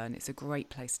learn, it's a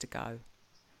great place to go.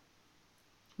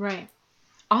 Right.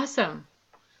 Awesome.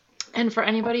 And for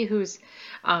anybody who's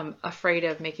afraid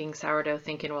of making sourdough,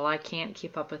 thinking, well, I can't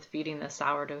keep up with feeding the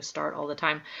sourdough start all the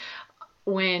time.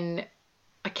 When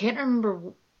I can't remember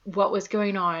what was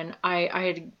going on,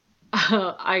 I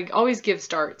always give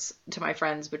starts to my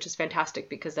friends, which is fantastic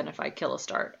because then if I kill a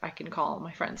start, I can call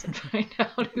my friends and find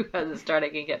out who has a start. I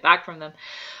can get back from them.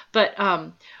 But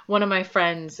one of my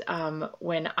friends,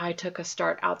 when I took a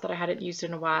start out that I hadn't used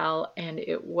in a while and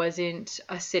it wasn't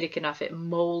acidic enough, it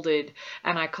molded.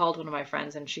 And I called one of my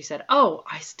friends and she said, oh,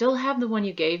 I still have the one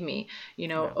you gave me,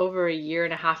 over a year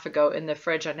and a half ago in the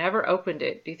fridge. I never opened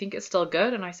it. Do you think it's still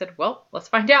good? And I said, well, let's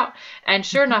find out. And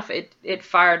sure enough, it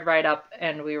fired right up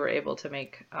and we were able to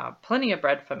make plenty of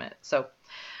bread from it. So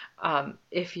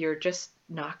if you're just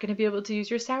not going to be able to use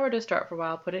your sourdough start for a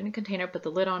while, put it in a container, put the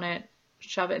lid on it,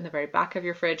 shove it in the very back of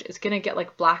your fridge. It's going to get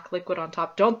like black liquid on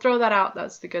top. Don't throw that out.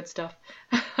 That's the good stuff.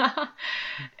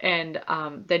 And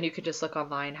then you can just look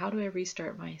online. How do I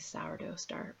restart my sourdough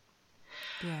start?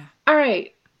 Yeah. All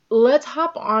right. Let's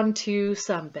hop on to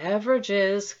some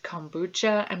beverages,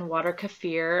 kombucha and water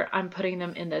kefir. I'm putting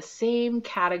them in the same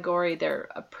category. They're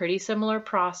a pretty similar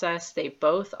process. They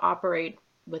both operate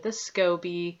with a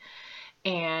SCOBY,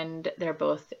 and they're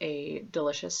both a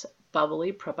delicious,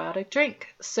 bubbly probiotic drink.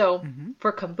 So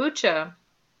for kombucha,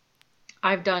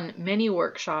 I've done many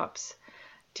workshops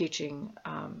teaching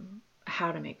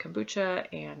how to make kombucha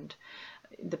and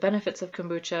the benefits of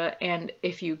kombucha. And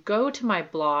if you go to my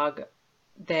blog,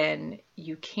 then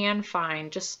you can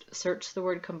find, just search the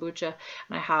word kombucha,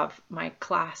 and I have my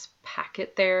class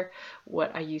packet there,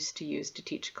 what I used to use to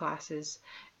teach classes,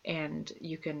 and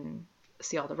you can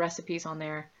see all the recipes on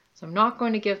there. So I'm not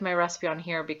going to give my recipe on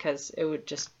here because it would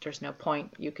just, there's no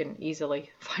point. You can easily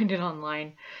find it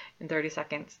online in 30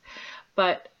 seconds.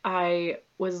 But I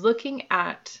was looking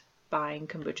at buying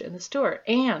kombucha in the store,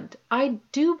 and I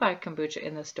do buy kombucha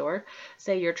in the store.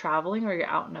 Say you're traveling or you're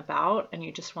out and about and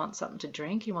you just want something to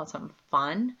drink, you want something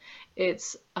fun.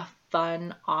 It's a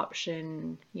fun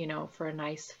option, you know, for a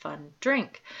nice fun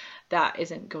drink that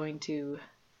isn't going to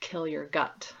kill your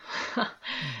gut.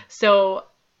 So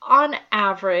on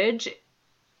average,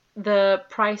 the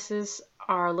prices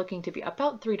are looking to be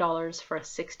about $3 for a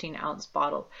 16-ounce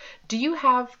bottle. Do you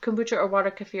have kombucha or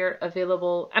water kefir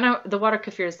available? And the water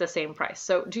kefir is the same price.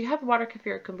 So do you have water kefir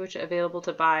or kombucha available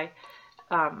to buy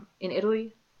in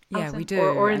Italy? Yeah, Allison? we do.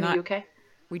 Or in the UK?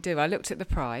 We do. I looked at the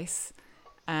price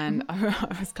and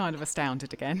I was kind of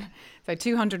astounded again. So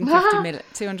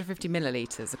 250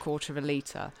 millilitres, a quarter of a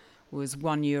litre, was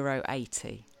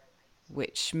 €1.80,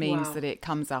 which means that it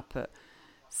comes up at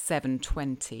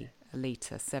 €7.20 a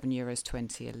litre,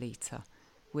 €7.20 a litre,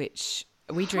 which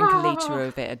we drink a litre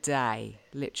of it a day,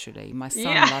 literally. My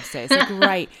son loves it. It's a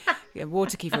great,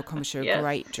 water kefir kombucha are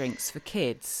great drinks for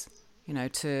kids, you know,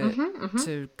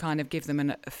 to kind of give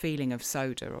them a feeling of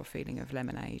soda or a feeling of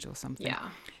lemonade or something. Yeah.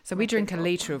 So we drink a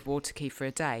litre of water kefir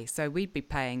a day. So we'd be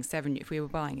paying if we were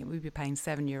buying it, we'd be paying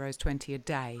 €7.20 a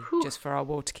day just for our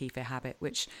water kefir habit,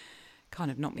 which kind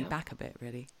of knocked me back a bit,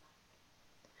 really.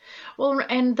 Well,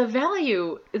 and the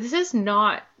value, this is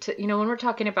not, you know, when we're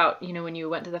talking about, you know, when you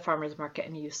went to the farmer's market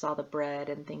and you saw the bread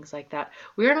and things like that,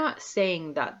 we're not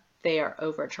saying that they are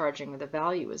overcharging. The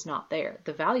value is not there.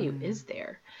 The value is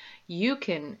there. You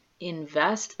can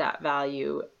invest that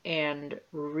value and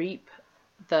reap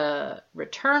the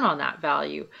return on that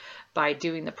value by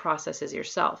doing the processes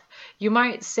yourself. You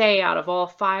might say out of all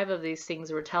 5 of these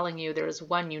things we're telling you, there's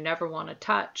one you never want to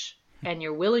touch, and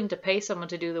you're willing to pay someone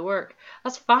to do the work.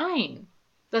 That's fine.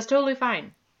 That's totally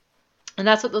fine. And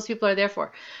that's what those people are there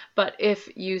for. But if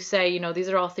you say, you know, these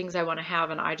are all things I want to have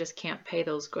and I just can't pay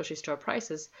those grocery store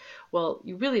prices, well,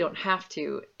 you really don't have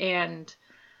to. And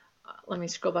let me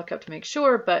scroll back up to make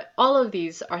sure, but all of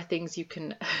these are things you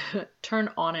can turn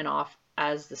on and off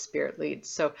as the spirit leads.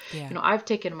 So, you know, I've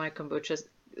taken my kombucha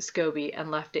SCOBY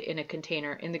and left it in a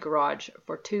container in the garage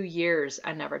for 2 years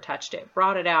and never touched it.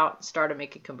 Brought it out, started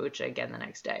making kombucha again the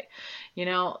next day. You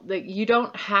know, you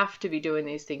don't have to be doing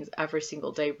these things every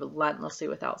single day relentlessly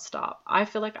without stop. I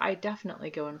feel like I definitely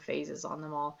go in phases on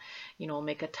them all. You know, we'll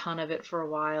make a ton of it for a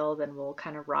while, then we'll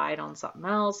kind of ride on something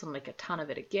else and make a ton of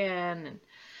it again.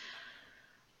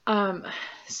 And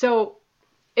so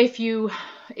if you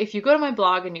go to my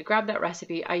blog and you grab that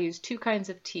recipe, I use 2 kinds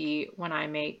of tea when I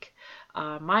make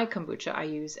my kombucha. I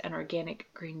use an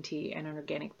organic green tea and an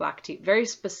organic black tea, very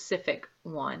specific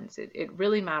ones. It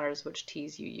really matters which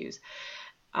teas you use.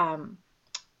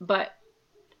 But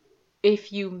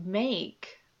if you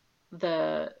make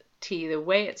the tea the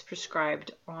way it's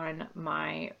prescribed on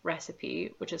my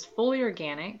recipe, which is fully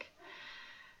organic,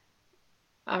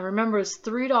 remember it's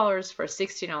 $3 for a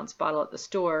 16-ounce bottle at the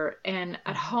store, and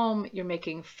at home you're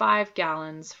making 5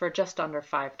 gallons for just under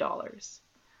 $5.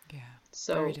 Yeah,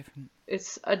 so very different.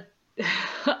 It's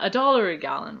 $1 a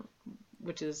gallon,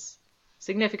 which is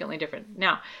significantly different.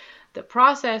 Now, the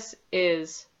process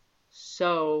is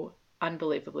so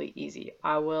unbelievably easy.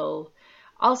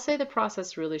 I'll say the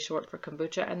process really short for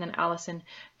kombucha, and then Allison,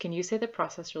 can you say the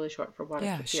process really short for water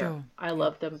kefir? Sure. I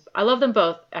love them. I love them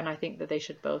both, and I think that they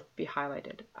should both be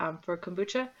highlighted. For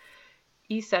kombucha,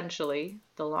 essentially,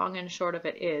 the long and short of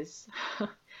it is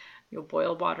you'll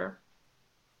boil water.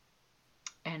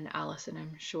 And Allison,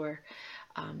 I'm sure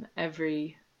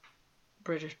every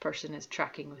British person is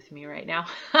tracking with me right now.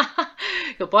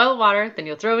 You'll boil water, then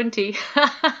you'll throw in tea.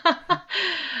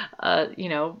 You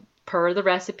know, per the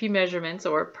recipe measurements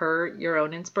or per your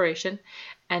own inspiration.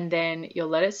 and then you'll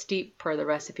let it steep per the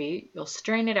recipe. You'll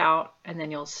strain it out, and then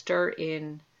you'll stir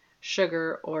in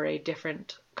sugar or a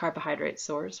different carbohydrate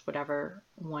source, whatever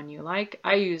one you like.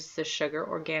 I use the sugar,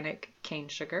 organic cane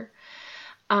sugar.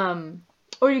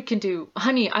 Or you can do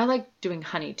honey. I like doing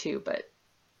honey too, but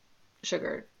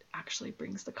sugar actually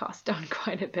brings the cost down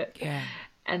quite a bit. Yeah.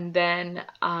 And then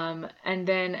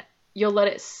you'll let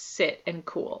it sit and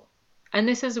cool. And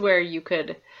this is where you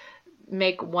could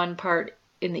make one part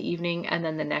in the evening and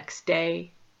then the next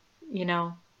day,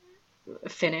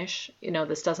 finish.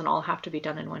 This doesn't all have to be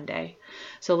done in one day.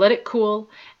 So let it cool,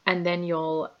 and then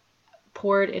you'll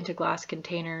pour it into glass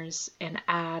containers and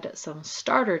add some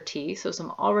starter tea, so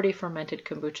some already fermented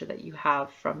kombucha that you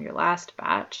have from your last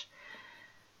batch.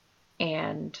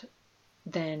 And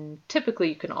then typically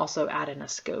you can also add in a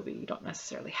SCOBY. You don't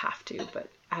necessarily have to, but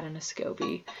add in a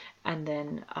SCOBY, and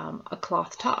then a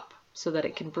cloth top so that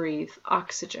it can breathe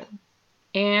oxygen.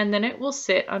 And then it will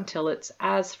sit until it's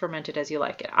as fermented as you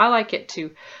like it. I like it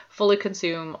to fully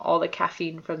consume all the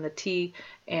caffeine from the tea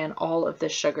and all of the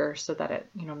sugar so that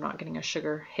I'm not getting a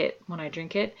sugar hit when I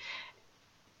drink it.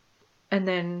 And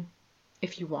then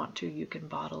if you want to, you can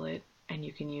bottle it, and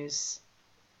you can use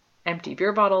empty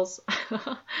beer bottles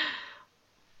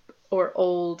or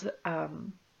old,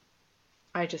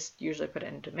 I just usually put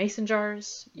it into mason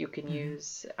jars. You can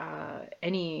use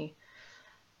any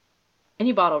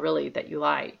bottle really that you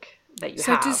like, that you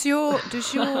have. So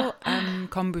does your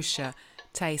kombucha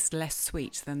taste less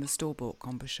sweet than the store-bought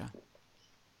kombucha?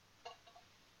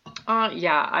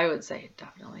 Yeah, I would say it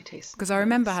definitely tastes. Because I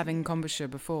remember having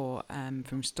kombucha before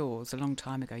from stores a long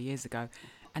time ago, years ago,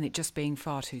 and it just being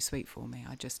far too sweet for me.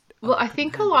 I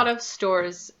think a lot of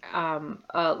stores,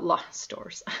 not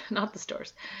the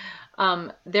stores.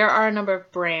 There are a number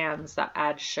of brands that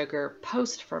add sugar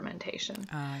post-fermentation.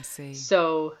 Oh, I see.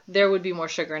 So there would be more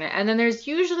sugar in it. And then there's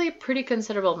usually a pretty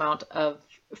considerable amount of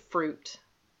fruit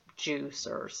juice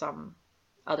or some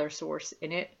other source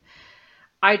in it.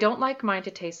 I don't like mine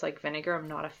to taste like vinegar. I'm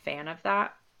not a fan of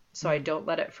that. So I don't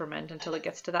let it ferment until it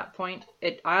gets to that point.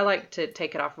 I like to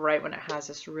take it off right when it has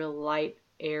this real light,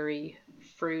 airy,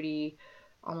 fruity,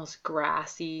 almost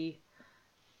grassy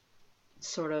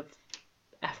sort of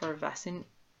effervescent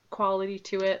quality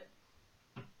to it,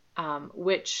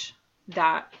 which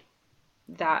that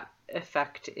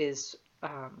effect is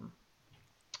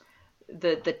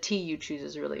the tea you choose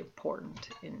is really important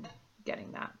in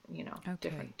getting that. Okay.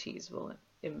 Different teas will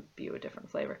imbue a different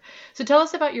flavor. So tell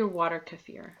us about your water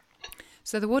kefir.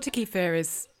 So the water kefir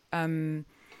is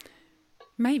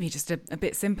maybe just a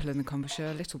bit simpler than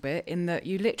kombucha, a little bit, in that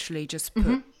you literally just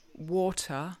put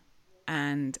water,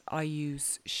 and I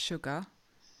use sugar,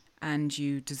 and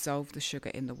you dissolve the sugar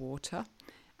in the water,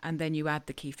 and then you add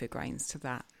the kefir grains to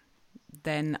that.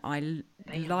 Then I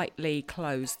lightly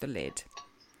close the lid,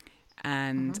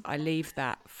 and I leave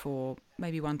that for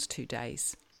maybe 1 to 2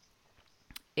 days.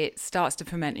 It starts to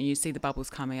ferment, and you see the bubbles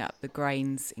coming up, the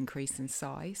grains increase in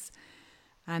size,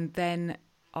 and then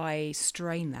I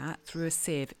strain that through a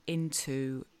sieve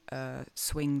into a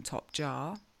swing top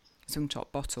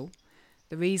bottle.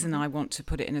 The reason I want to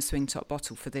put it in a swing top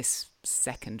bottle for this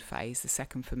second phase, the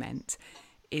second ferment,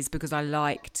 is because I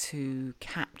like to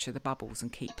capture the bubbles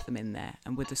and keep them in there.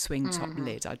 And with the swing top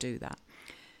lid, I do that.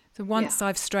 So once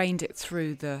I've strained it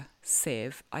through the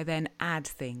sieve, I then add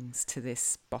things to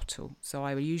this bottle. So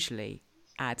I will usually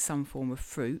add some form of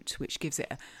fruit, which gives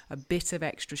it a bit of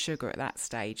extra sugar at that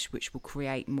stage, which will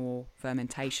create more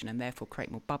fermentation and therefore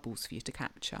create more bubbles for you to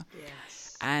capture.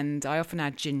 Yes. And I often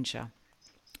add ginger.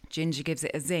 Ginger gives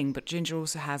it a zing, but ginger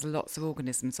also has lots of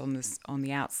organisms on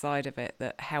the outside of it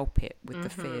that help it with the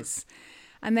fizz.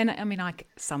 And then,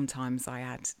 sometimes I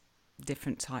add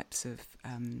different types of,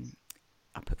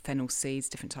 I put fennel seeds,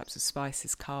 different types of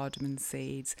spices, cardamom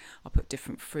seeds. I put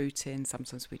different fruit in.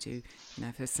 Sometimes we do,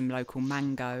 if there's some local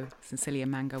mango,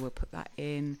 Sicilian mango, we'll put that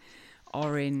in.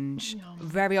 Orange. Yum.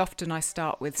 Very often I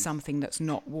start with something that's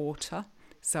not water.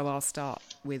 So I'll start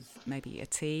with maybe a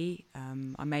tea.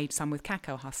 I made some with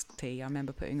cacao husk tea. I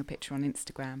remember putting a picture on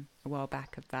Instagram a while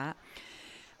back of that.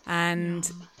 And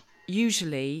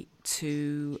usually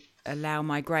to allow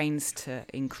my grains to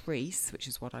increase, which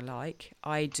is what I like,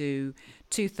 I do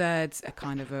 2/3 a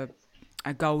kind of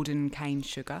a golden cane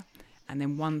sugar, and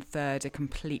then 1/3 a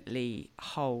completely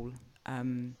whole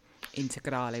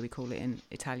integrale, we call it in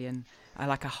Italian. I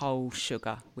like a whole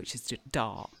sugar, which is just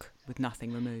dark with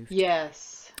nothing removed.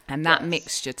 Yes. And that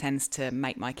mixture tends to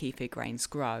make my kefir grains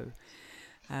grow.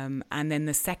 And then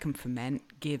the second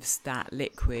ferment gives that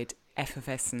liquid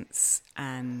effervescence,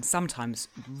 and sometimes,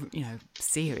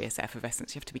 serious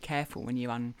effervescence. You have to be careful when you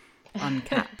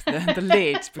uncap the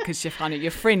lid because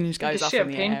your fringe goes up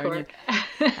in the air.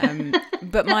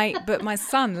 But my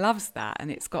son loves that,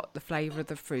 and it's got the flavour of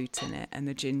the fruit in it and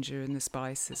the ginger and the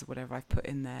spices or whatever I've put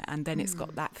in there, and then it's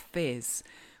got that fizz,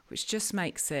 which just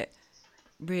makes it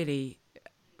really,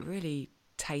 really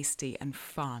tasty and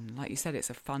fun. Like you said, it's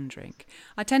a fun drink.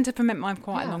 I tend to ferment mine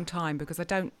quite a long time because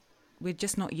we're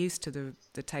just not used to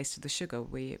the taste of the sugar.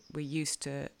 We're used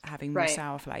to having more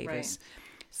sour flavours.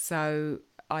 So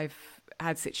I've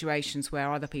had situations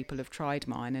where other people have tried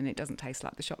mine and it doesn't taste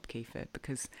like the shop kefir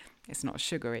because it's not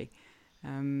sugary.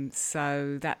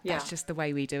 So that's just the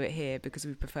way we do it here, because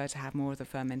we prefer to have more of the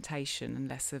fermentation and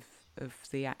less of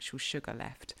the actual sugar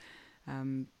left.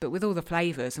 But with all the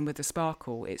flavours and with the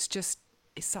sparkle, it's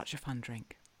such a fun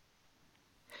drink.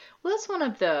 Well, that's one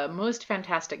of the most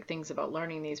fantastic things about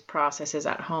learning these processes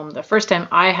at home. The first time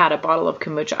I had a bottle of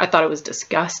kombucha, I thought it was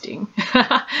disgusting.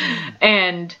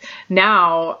 And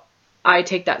now I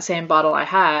take that same bottle I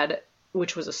had,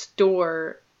 which was a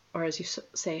store, or as you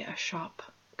say, a shop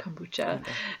kombucha.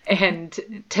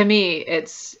 And to me,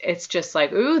 it's just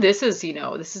like, ooh, this is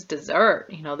dessert.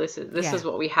 This is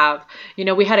what we have.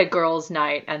 We had a girls'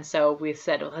 night, and so we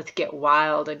said, well, let's get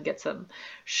wild and get some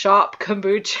shop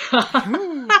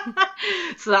kombucha.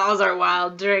 So that was our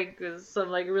wild drink. It was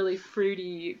some like really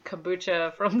fruity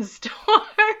kombucha from the store.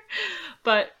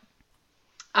 But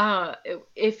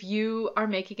if you are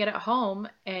making it at home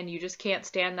and you just can't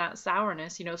stand that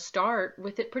sourness, start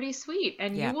with it pretty sweet,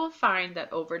 and you will find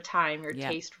that over time your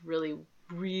taste really,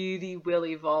 really will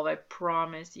evolve. I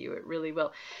promise you, it really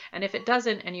will. And if it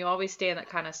doesn't, and you always stay in that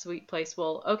kind of sweet place,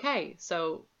 well, okay,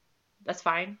 so that's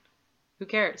fine. Who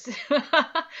cares?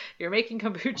 You're making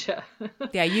kombucha.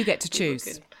 Yeah, you get to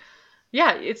choose.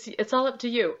 Yeah, it's all up to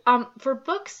you. For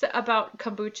books about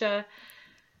kombucha,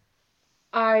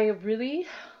 I really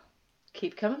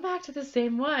keep coming back to the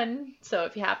same one. So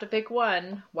if you have to pick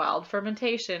one, Wild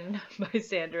Fermentation by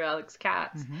Sandra Alex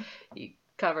Katz. Mm-hmm. He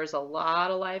covers a lot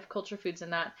of live culture foods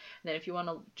in that. And then if you want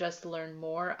to just learn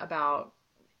more about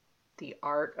the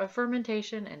art of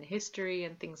fermentation and history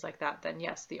and things like that, then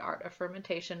yes, The Art of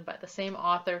Fermentation by the same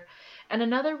author. And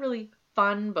another really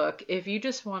fun book, if you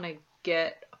just want to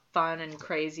get fun and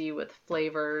crazy with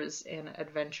flavors and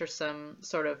adventuresome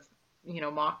sort of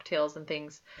mocktails and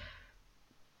things,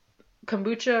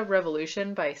 Kombucha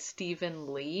Revolution by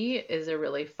Stephen Lee is a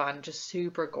really fun, just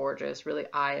super gorgeous, really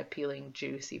eye-appealing,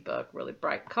 juicy book. Really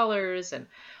bright colors and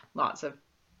lots of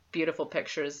beautiful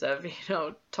pictures of,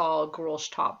 tall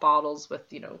Grolsch top bottles with,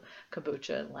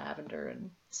 kombucha and lavender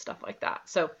and stuff like that.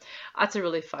 So that's a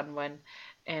really fun one.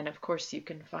 And of course, you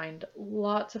can find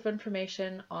lots of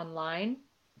information online.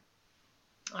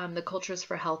 The Cultures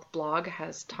for Health blog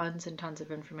has tons and tons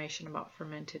of information about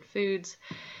fermented foods.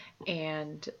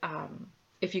 And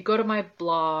if you go to my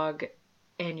blog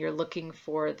and you're looking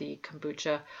for the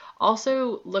kombucha,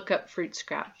 also look up fruit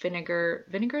scrap vinegar.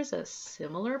 Vinegar is a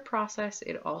similar process.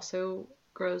 It also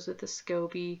grows with the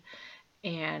SCOBY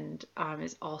and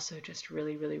is also just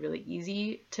really, really, really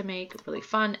easy to make, really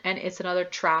fun. And it's another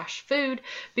trash food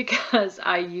because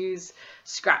I use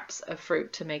scraps of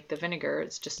fruit to make the vinegar.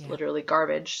 It's just literally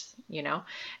garbage,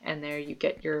 and there you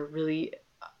get your really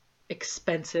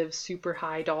expensive, super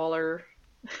high dollar,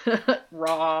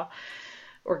 raw,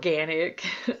 organic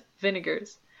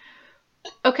vinegars.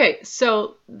 Okay,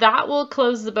 so that will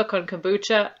close the book on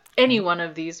kombucha. Any one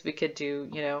of these we could do,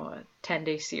 a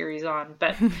 10-day series on,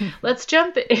 but let's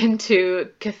jump into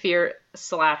kefir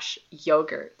 /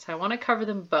 yogurt. So I want to cover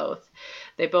them both.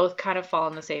 They both kind of fall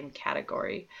in the same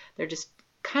category. They're just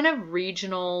kind of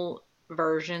regional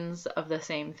versions of the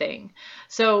same thing.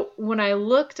 So when I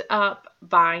looked up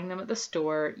buying them at the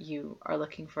store, you are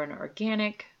looking for an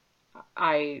organic.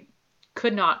 I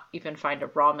could not even find a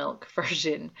raw milk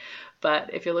version,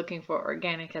 but if you're looking for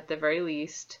organic at the very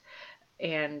least,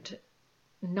 and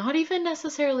not even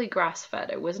necessarily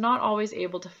grass-fed. I was not always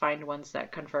able to find ones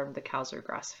that confirmed the cows are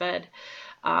grass-fed,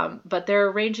 but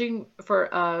they're ranging for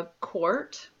a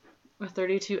quart of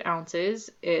 32 ounces.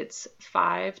 It's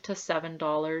 $5 to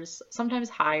 $7,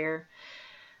 sometimes higher.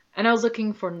 And I was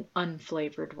looking for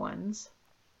unflavored ones.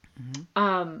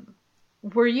 Mm-hmm.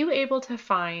 Were you able to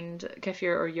find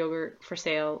kefir or yogurt for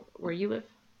sale where you live?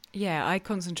 Yeah, I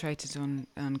concentrated on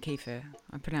kefir.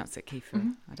 I pronounce it kefir.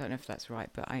 Mm-hmm. I don't know if that's right,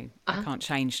 but I can't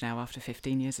change now after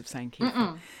 15 years of saying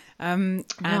kefir. And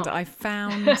I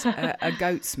found a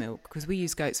goat's milk, because we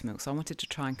use goat's milk, so I wanted to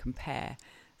try and compare.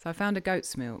 So I found a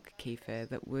goat's milk kefir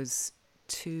that was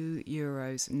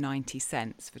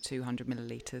 €2.90 for 200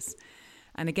 millilitres.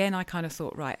 And again, I kind of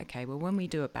thought, right, okay, well, when we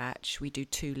do a batch, we do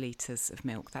 2 litres of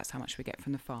milk. That's how much we get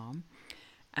from the farm.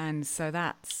 And so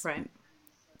that's... Right.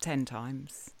 10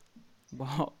 times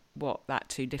what that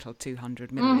 200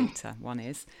 milliliter one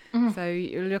is. So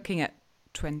you're looking at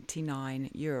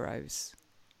 €29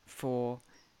 for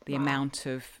the amount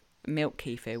of milk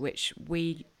kefir, which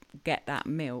we get that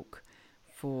milk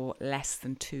for less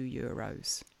than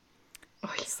 €2.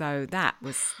 Oh, yeah. So that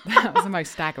was the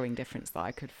most staggering difference that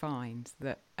I could find.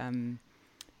 That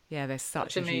there's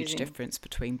such a huge difference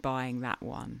between buying that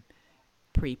one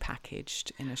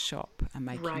pre-packaged in a shop and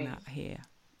making that here.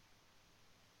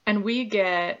 And we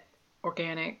get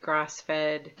organic,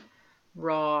 grass-fed,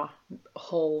 raw,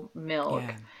 whole milk.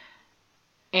 Yeah.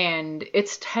 And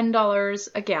it's $10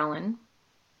 a gallon.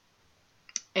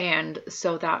 And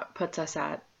so that puts us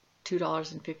at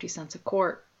 $2.50 a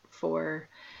quart for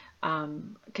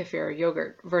kefir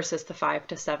yogurt versus the $5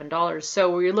 to $7.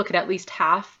 So we're looking at least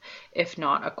half, if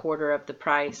not a quarter of the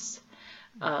price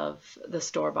of the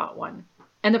store-bought one.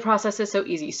 And the process is so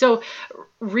easy. So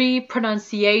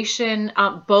repronunciation,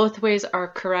 both ways are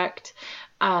correct.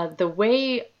 The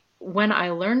way, when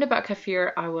I learned about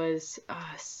kefir, I was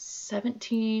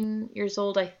 17 years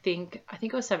old, I think I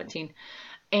was 17.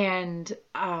 And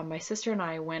my sister and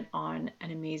I went on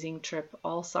an amazing trip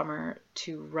all summer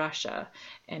to Russia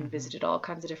and visited all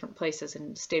kinds of different places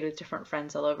and stayed with different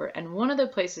friends all over. And one of the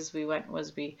places we went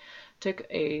was we took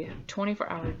a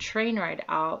 24-hour train ride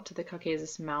out to the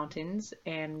Caucasus Mountains,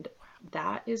 and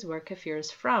that is where kefir is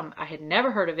from. I had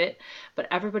never heard of it, but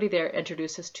everybody there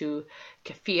introduced us to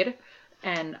kefir.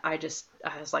 And I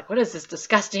was like, what is this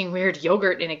disgusting, weird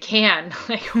yogurt in a can?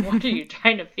 Like, what are you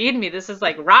trying to feed me? This is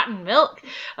like rotten milk.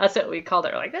 That's what we called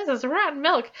it. We're like, this is rotten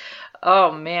milk.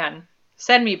 Oh, man.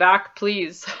 Send me back,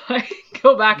 please.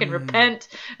 Go back and repent.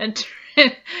 And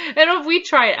we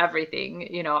try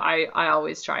everything. You know, I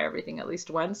always try everything at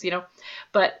least once, you know.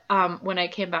 But when I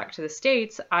came back to the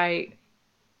States, I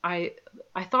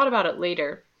thought about it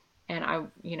later. And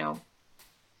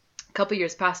a couple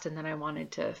years passed, and then I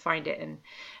wanted to find it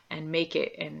and make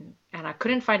it, and I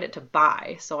couldn't find it to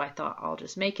buy, so I thought I'll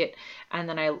just make it. And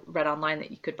then I read online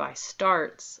that you could buy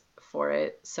starts for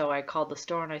it, so I called the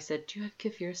store and I said, do you have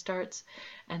kefir starts?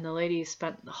 And the lady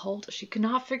spent the whole she could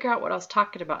not figure out what I was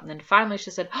talking about, and then finally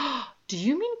she said, oh, do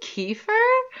you mean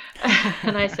kefir?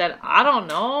 And I said, I don't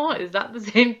know, is that the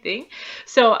same thing?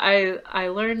 So I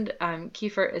learned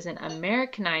kefir is an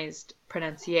Americanized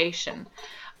pronunciation.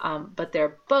 But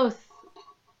they're both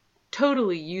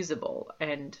totally usable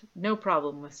and no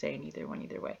problem with saying either one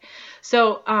either way.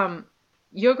 So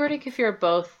yogurt and kefir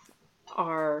both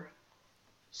are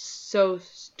so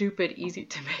stupid easy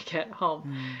to make at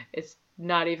home. It's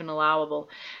not even allowable.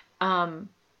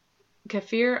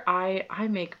 Kefir, I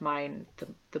make mine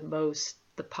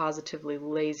the positively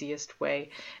laziest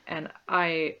way. And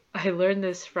I learned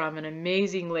this from an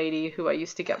amazing lady who I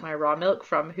used to get my raw milk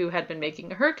from, who had been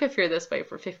making her kefir this way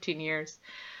for 15 years.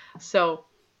 So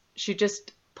she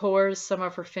just pours some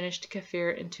of her finished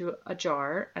kefir into a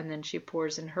jar, and then she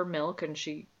pours in her milk, and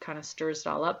she kind of stirs it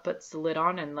all up, puts the lid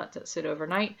on, and lets it sit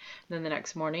overnight. And then the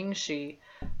next morning she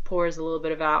pours a little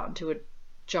bit of it out into a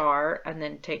jar, and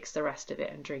then takes the rest of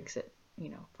it and drinks it,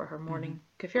 for her morning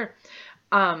kefir.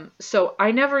 So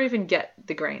I never even get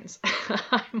the grains.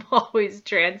 I'm always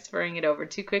transferring it over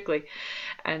too quickly.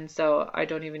 And so I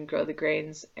don't even grow the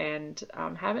grains, and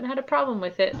haven't had a problem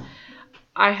with it.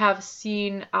 I have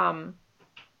seen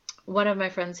one of my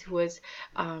friends who was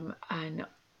an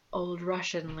old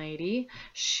Russian lady.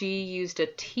 She used a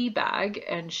tea bag,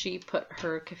 and she put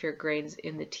her kefir grains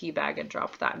in the tea bag and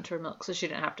dropped that into her milk, so she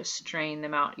didn't have to strain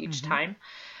them out each time.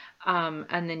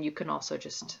 And then you can also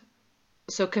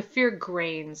so kefir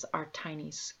grains are tiny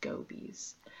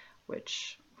scobies,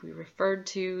 which we referred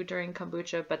to during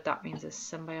kombucha, but that means a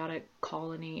symbiotic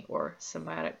colony or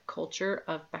symbiotic culture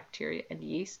of bacteria and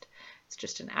yeast. It's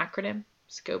just an acronym,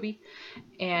 SCOBY.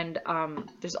 And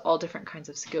there's all different kinds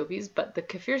of scobies, but the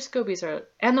kefir scobies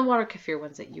and the water kefir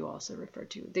ones that you also referred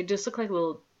to, they just look like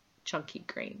little chunky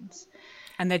grains.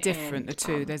 And they're different, the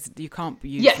two. You can't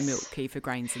use the milk kefir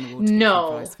grains in the water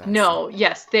kefir, vice versa. No,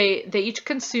 yes. They each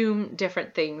consume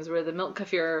different things, where the milk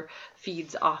kefir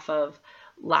feeds off of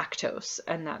lactose.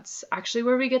 And that's actually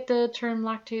where we get the term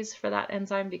lactase for that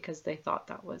enzyme, because they thought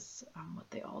that was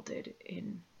what they all did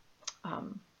in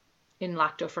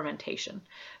lactofermentation.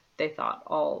 They thought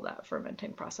all that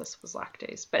fermenting process was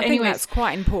lactase. But I think that's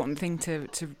quite an important thing to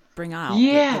bring out.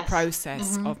 The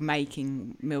process of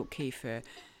making milk kefir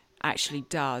actually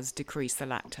does decrease the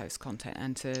lactose content,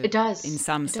 and in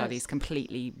some studies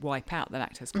completely wipe out the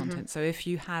lactose content. So if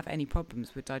you have any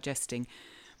problems with digesting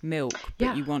milk,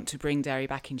 but you want to bring dairy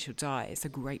back into your diet, it's a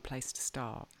great place to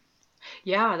start.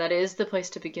 Yeah, that is the place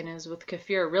to begin, is with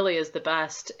kefir. Really is the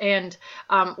best. And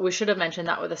we should have mentioned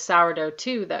that with the sourdough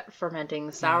too, that fermenting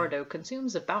the sourdough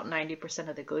consumes about 90%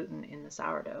 of the gluten in the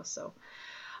sourdough. So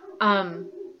to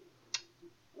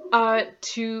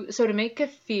make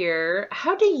kefir,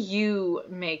 how do you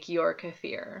make your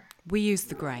kefir? We use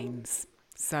the grains.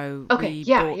 So Okay, we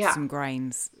yeah, bought yeah. some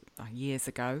grains years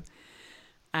ago,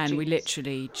 and we Jeez.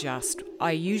 literally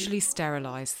I usually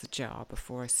sterilise the jar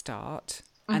before I start.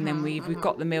 And then we've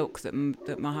got the milk that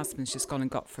my husband's just gone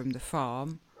and got from the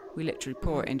farm. We literally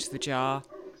pour it into the jar,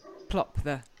 plop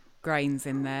the grains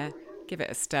in there, give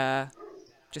it a stir,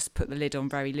 just put the lid on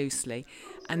very loosely.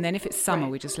 And then if it's summer,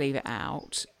 Right. we just leave it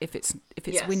out. If it's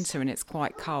Yes. winter and it's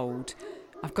quite cold,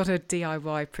 I've got a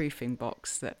DIY proofing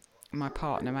box that my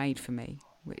partner made for me,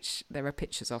 which there are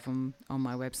pictures of on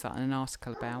my website and an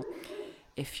article about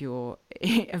if you're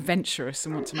adventurous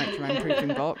and want to make your own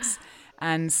proofing box.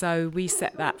 And so we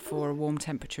set that for a warm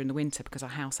temperature in the winter because our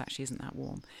house actually isn't that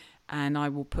warm. And I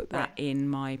will put that in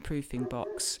my proofing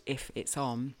box if it's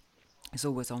on. It's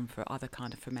always on for other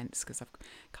kind of ferments because I've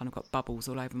kind of got bubbles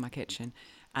all over my kitchen.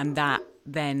 And that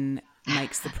then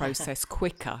makes the process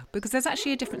quicker because there's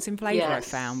actually a difference in flavour I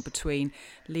found between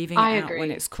leaving it out when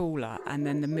it's cooler and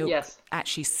then the milk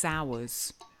actually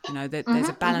sours. You know, there's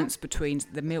a balance between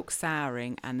the milk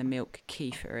souring and the milk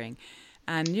kefiring.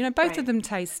 And, you know, both of them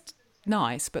taste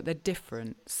nice, but they're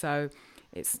different. So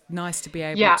it's nice to be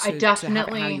able to have it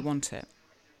how you want it.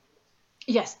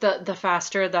 Yes, the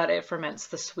faster that it ferments,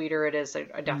 the sweeter it is.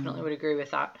 I definitely would agree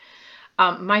with that.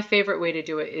 My favorite way to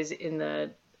do it is in the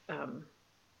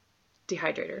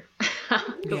dehydrator.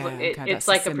 It's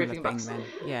like a proofing box.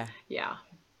 Yeah. Yeah.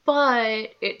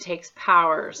 But it takes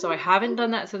power. So I haven't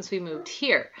done that since we moved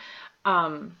here.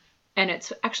 And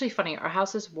it's actually funny. Our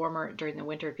house is warmer during the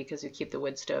winter because we keep the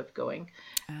wood stove going.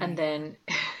 And then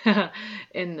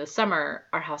in the summer,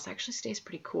 our house actually stays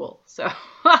pretty cool. So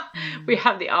we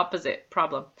have the opposite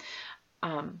problem.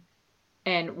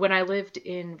 And when I lived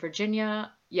in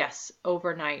Virginia, yes,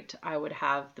 overnight I would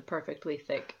have the perfectly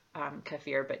thick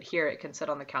kefir, but here it can sit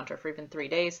on the counter for even 3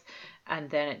 days, and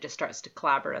then it just starts to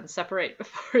clabber and separate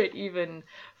before it even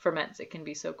ferments. It can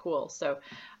be so cool. So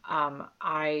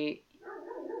I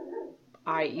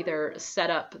either set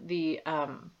up the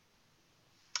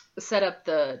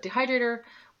dehydrator,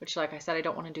 which, like I said, I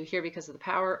don't want to do here because of the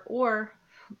power, or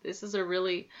this is a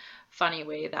really funny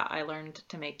way that I learned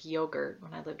to make yogurt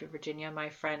when I lived in Virginia. My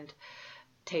friend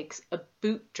takes a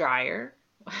boot dryer.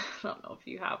 I don't know if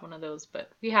you have one of those,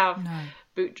 but we have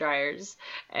boot dryers,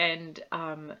 and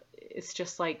it's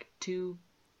just like two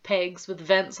pegs with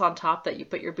vents on top that you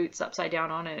put your boots upside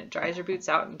down on, and it dries your boots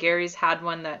out. And Gary's had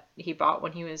one that he bought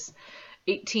when he was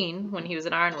 18, when he was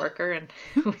an iron worker, and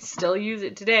we still use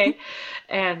it today.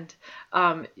 And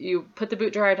you put the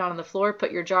boot dryer down on the floor,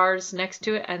 put your jars next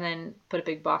to it, and then put a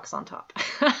big box on top.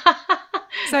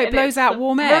 So it blows out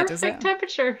warm air, does it? Perfect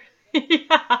temperature.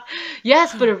 Yeah.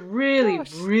 Yes, but a really,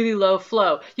 really low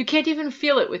flow. You can't even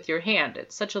feel it with your hand.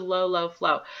 It's such a low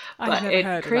flow. But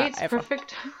it creates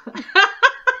perfect.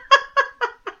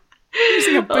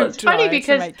 Using a boot dryer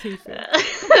to make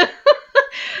kefir.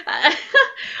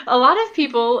 A lot of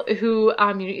people who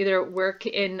either work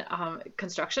in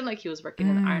construction, like he was working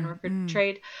in the ironworker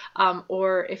trade,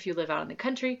 or if you live out in the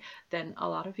country, then a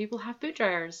lot of people have boot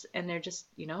dryers, and they're just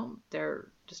they're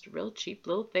just a real cheap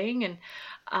little thing, and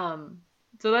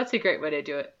so that's a great way to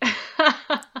do it.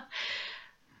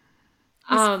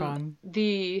 Fun.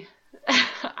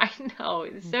 I know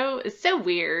it's so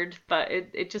weird, but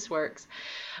it just works.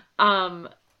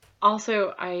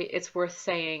 Also, it's worth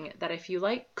saying that if you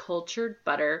like cultured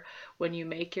butter, when you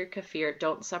make your kefir,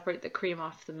 don't separate the cream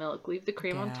off the milk. Leave the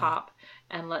cream on top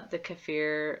and let the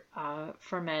kefir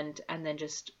ferment, and then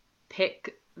just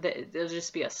there'll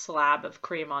just be a slab of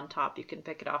cream on top. You can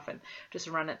pick it off and just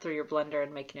run it through your blender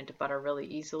and make it into butter really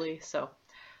easily. So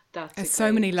there's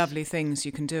so many lovely things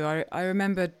you can do. I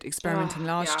remember experimenting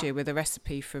last year with a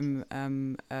recipe from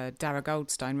Dara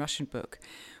Goldstein Russian book,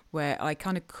 where I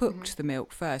kind of cooked the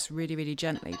milk first really, really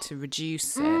gently to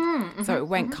reduce it. So it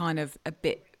went kind of a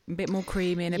bit more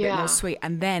creamy and a bit more sweet.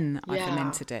 And then I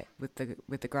fermented it with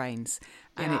the grains.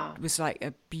 And it was like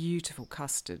a beautiful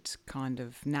custard, kind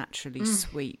of naturally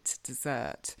sweet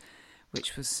dessert,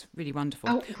 which was really wonderful.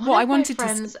 Oh, one of my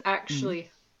friends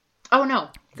actually... Oh, no.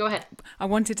 Go ahead. I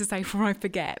wanted to say, before I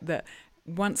forget, that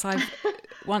once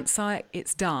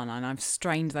it's done and I've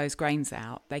strained those grains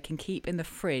out, they can keep in the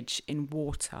fridge in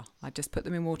water. I just put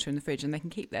them in water in the fridge, and they can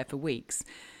keep there for weeks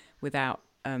without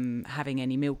having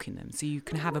any milk in them. So you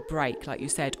can have a break, like you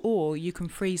said, or you can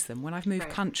freeze them. When I've moved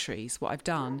countries, what I've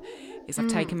done is I've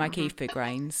taken my kefir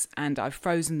grains and I've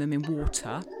frozen them in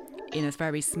water in a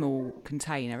very small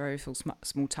container, very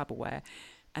small Tupperware.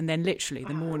 And then literally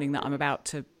the morning that I'm about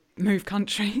to move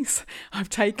countries, I've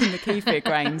taken the kefir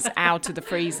grains out of the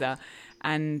freezer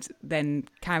and then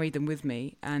carried them with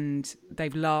me. And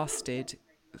they've lasted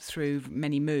through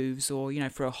many moves, or,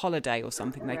 for a holiday or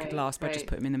something, they could last by just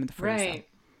putting them in the freezer. Right.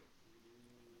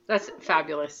 That's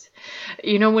fabulous.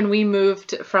 When we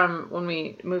moved from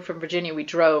Virginia, we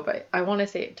drove. I want to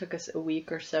say it took us a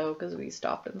week or so because we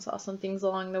stopped and saw some things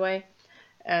along the way.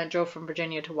 Drove from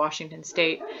Virginia to Washington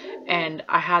State, and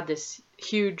I had this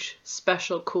huge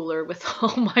special cooler with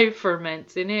all my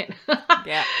ferments in it.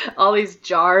 Yeah. All these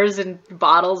jars and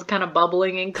bottles kind of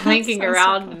bubbling and clanking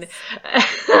around.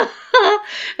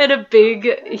 And a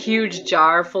big, huge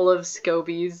jar full of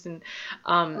SCOBYs. And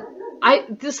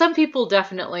some people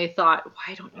definitely thought,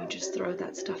 why don't you just throw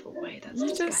that stuff away? That's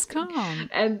disgusting. Just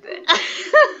can't. And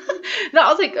no,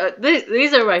 I was like,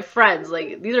 these are my friends.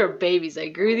 Like, these are babies. I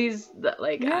grew these,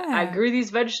 I grew these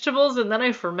vegetables, and then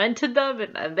I fermented them,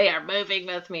 and they are moving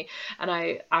with me. And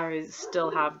I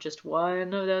still have just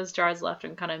one of those jars left.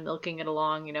 I'm kind of milking it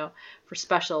along, for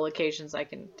special occasions. I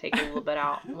can take a little bit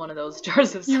out. One of those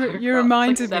jars of sauerkraut. You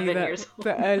reminded me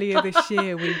that earlier this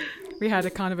year we had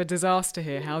a kind of a disaster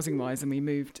here housing-wise, and we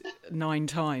moved 9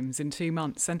 times in 2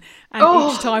 months. And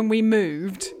each time we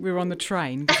moved, we were on the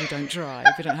train because we don't drive,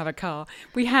 we don't have a car.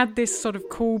 We had this sort of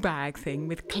cool bag thing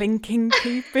with clinking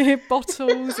beer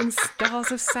bottles and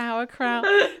stars of sauerkraut.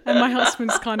 And my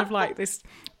husband's kind of like this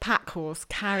pack horse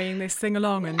carrying this thing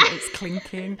along, and it's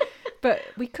clinking. But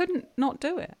we couldn't not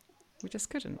do it. We just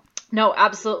couldn't. No,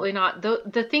 absolutely not.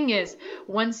 The thing is,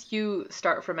 once you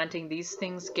start fermenting, these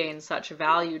things gain such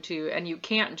value too, and you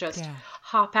can't just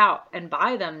hop out and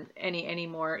buy them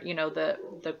anymore.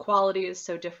 The quality is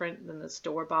so different than the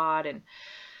store-bought. And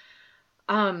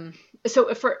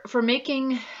so for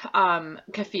making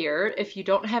kefir, if you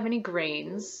don't have any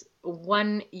grains,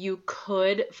 you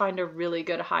could find a really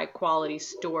good high quality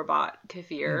store-bought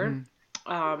kefir,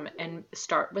 and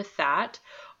start with that.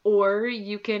 Or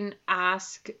you can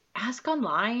ask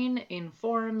online in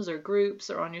forums or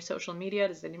groups or on your social media.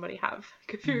 Does anybody have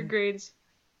kefir grains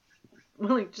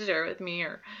willing to share with me,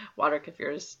 or water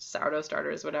kefirs, sourdough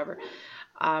starters, whatever?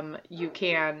 You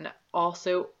can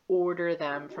also order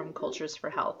them from Cultures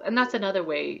for Health. And that's another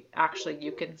way, actually,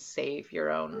 you can save your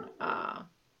own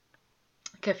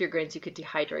kefir grains. You could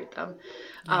dehydrate them.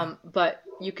 But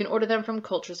you can order them from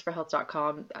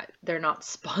culturesforhealth.com. They're not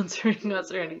sponsoring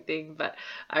us or anything, but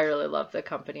I really love the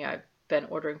company. I've been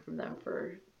ordering from them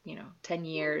for 10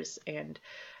 years and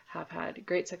have had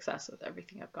great success with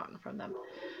everything I've gotten from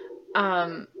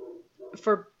them.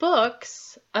 For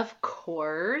books, of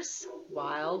course,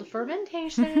 Wild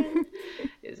Fermentation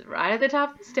is right at the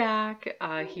top of the stack.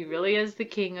 He really is the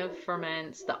king of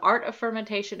ferments. The Art of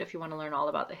Fermentation, if you want to learn all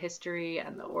about the history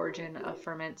and the origin of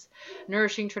ferments.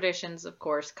 Nourishing Traditions, of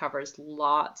course, covers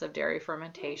lots of dairy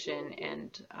fermentation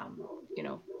and,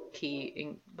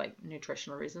 key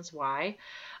nutritional reasons why.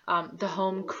 The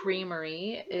Home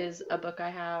Creamery is a book I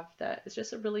have that is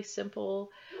just a really simple,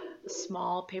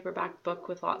 small paperback book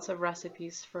with lots of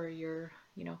recipes for your,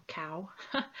 cow.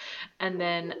 And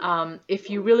then if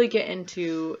you really get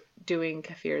into doing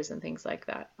kefirs and things like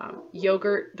that,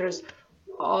 yogurt, there's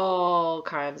all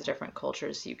kinds of different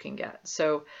cultures you can get.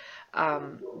 So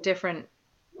different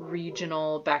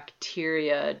regional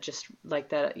bacteria, just like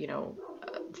that,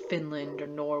 Finland or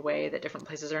Norway, that different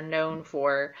places are known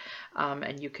for,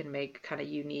 and you can make kind of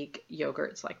unique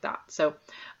yogurts like that. So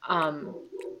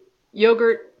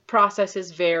yogurt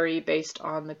processes vary based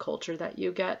on the culture that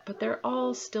you get, but they're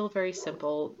all still very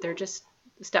simple. They're just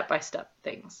step-by-step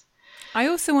things. I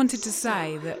also wanted to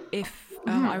say that if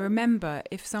I remember,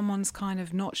 if someone's kind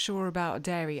of not sure about a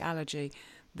dairy allergy,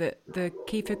 that the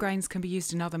kefir grains can be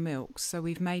used in other milks. So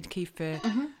we've made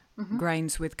kefir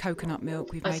grains with coconut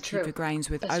milk. We've made kefir grains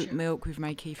with oat milk. We've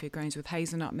made kefir grains with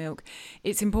hazelnut milk.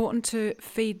 It's important to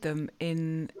feed them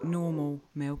in normal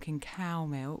milk, in cow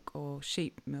milk or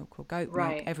sheep milk or goat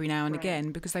milk every now and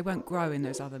again, because they won't grow in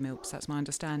those other milks. That's my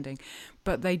understanding.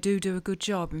 But they do a good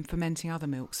job in fermenting other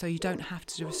milks, so you don't have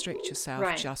to restrict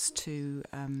yourself just to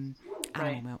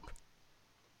animal milk.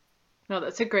 No,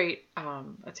 that's a great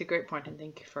point, and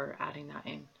thank you for adding that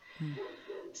in.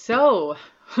 So,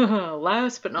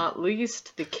 last but not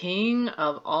least, the king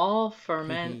of all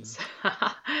ferments.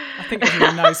 I think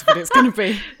everyone knows what it's going to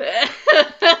be.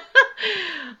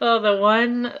 Oh, the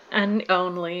one and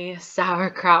only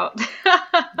sauerkraut.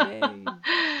 Yay.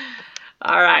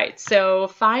 All right, so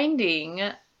finding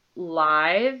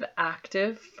live,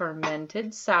 active,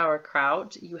 fermented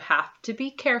sauerkraut, you have to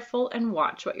be careful and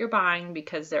watch what you're buying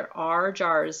because there are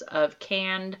jars of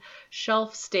canned,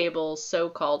 shelf-stable,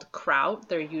 so-called kraut.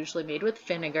 They're usually made with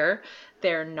vinegar.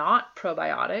 They're not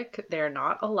probiotic. They're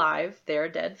not alive. They're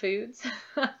dead foods.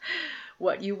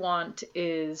 What you want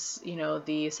is,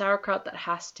 the sauerkraut that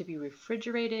has to be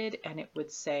refrigerated, and it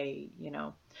would say,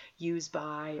 use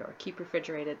by or keep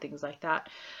refrigerated, things like that.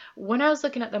 When I was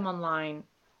looking at them online,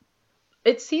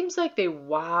 it seems like they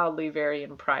wildly vary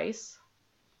in price.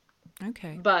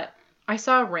 Okay. But I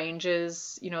saw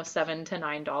ranges, $7 to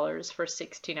 $9 for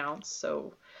 16 ounce,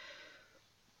 so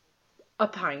a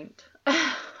pint.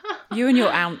 You and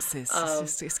your ounces.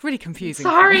 It's really confusing.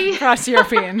 Sorry. For us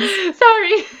Europeans.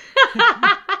 Sorry.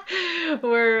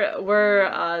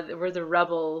 We're the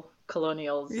rebel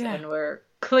colonials, and we're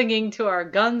clinging to our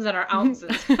guns and our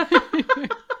ounces.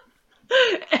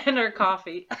 And our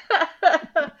coffee.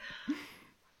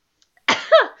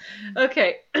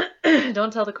 Okay,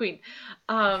 don't tell the queen.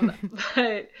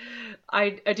 But I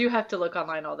do have to look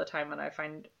online all the time when I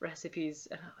find recipes,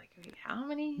 and I'm like, wait, how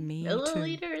many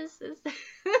milliliters is this?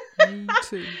 Me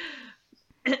too.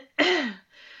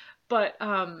 But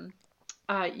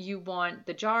you want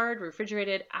the jarred,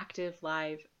 refrigerated, active,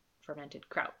 live, fermented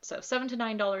kraut. So $7 to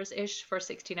 $9 ish for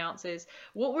 16 ounces.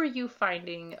 What were you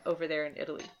finding over there in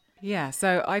Italy? Yeah,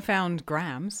 so I found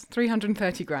grams,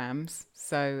 330 grams,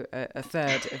 so a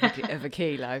third of a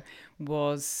kilo,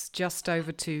 was just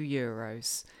over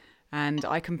 €2. And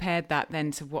I compared that then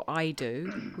to what I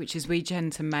do, which is we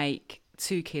tend to make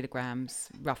 2 kilograms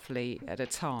roughly at a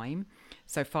time,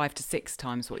 so 5 to 6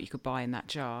 times what you could buy in that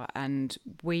jar. And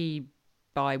we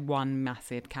buy one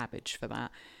massive cabbage for that,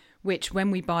 which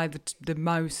when we buy the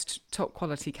most top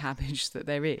quality cabbage that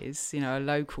there is, a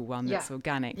local one that's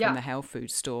organic from the health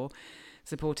food store,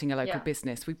 supporting a local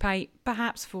business, we pay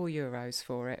perhaps €4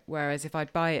 for it. Whereas if I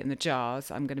buy it in the jars,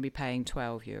 I'm going to be paying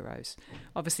 €12.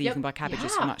 Obviously, you can buy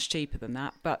cabbages for much cheaper than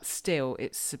that, but still,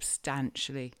 it's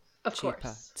substantially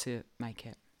cheaper to make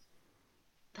it.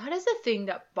 That is a thing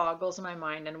that boggles my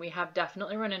mind, and we have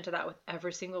definitely run into that with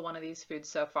every single one of these foods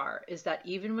so far, is that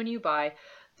even when you buy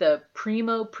the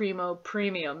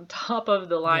premium top of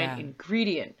the line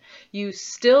ingredient, you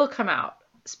still come out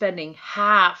spending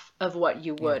half of what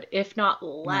you would, if not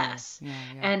less.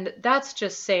 And that's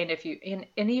just saying,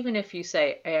 and even if you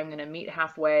say, hey, I'm going to meet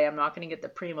halfway, I'm not going to get the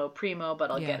primo,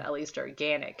 but I'll get at least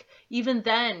organic. Even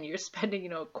then you're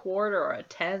spending, a quarter or a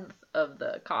tenth of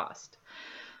the cost.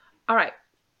 All right.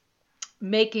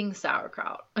 Making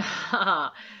sauerkraut.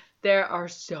 There are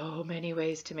so many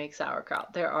ways to make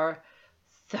sauerkraut. There are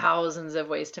thousands of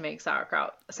ways to make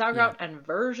sauerkraut. Sauerkraut and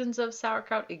versions of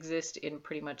sauerkraut exist in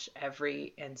pretty much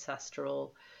every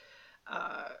ancestral,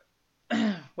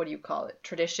 what do you call it,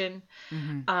 tradition.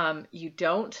 Mm-hmm. You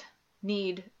don't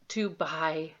need to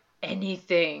buy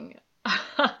anything.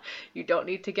 You don't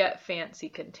need to get fancy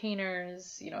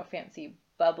containers, fancy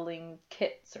bubbling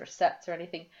kits or sets or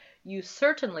anything. You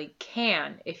certainly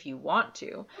can if you want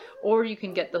to, or you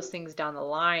can get those things down the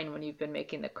line when you've been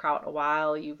making the kraut a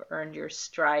while, you've earned your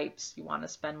stripes, you want to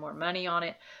spend more money on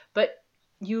it, but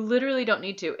you literally don't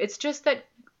need to. It's just that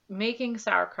making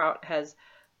sauerkraut has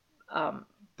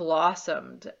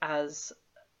blossomed as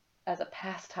a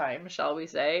pastime, shall we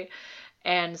say.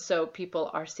 And so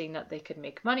people are seeing that they could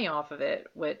make money off of it,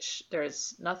 which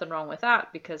there's nothing wrong with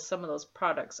that because some of those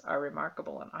products are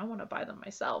remarkable and I want to buy them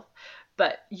myself.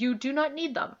 But you do not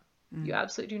need them. You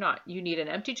absolutely do not. You need an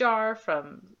empty jar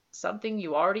from something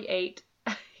you already ate.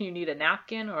 You need a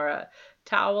napkin or a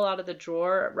towel out of the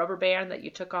drawer, a rubber band that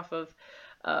you took off of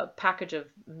a package of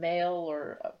mail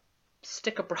or a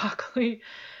stick of broccoli,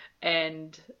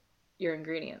 and your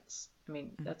ingredients. I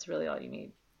mean, that's really all you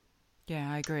need. Yeah,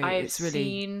 I agree. It's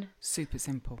really super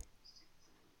simple.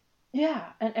 Yeah,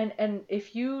 and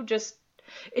if you just,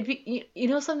 it'd be,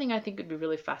 something I think would be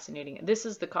really fascinating. This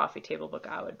is the coffee table book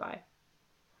I would buy.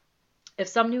 If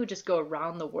somebody would just go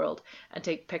around the world and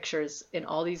take pictures in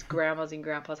all these grandmas and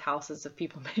grandpas' houses of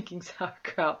people making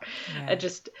sauerkraut, and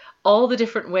just all the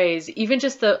different ways, even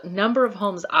just the number of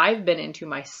homes I've been into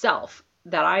myself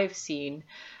that I've seen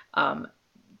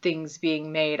things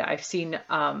being made. I've seen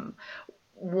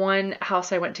one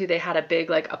house I went to, they had a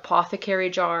big apothecary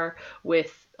jar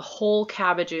with whole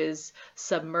cabbages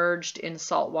submerged in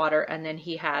salt water, and then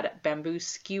he had bamboo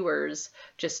skewers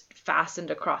just fastened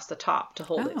across the top to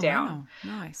hold it down.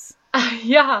 Wow. Nice.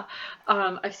 Yeah.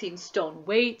 I've seen stone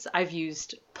weights. I've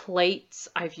used plates.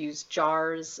 I've used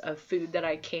jars of food that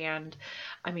I canned.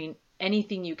 I mean,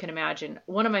 anything you can imagine.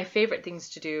 One of my favorite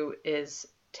things to do is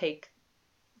take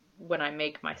when I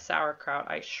make my sauerkraut,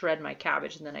 I shred my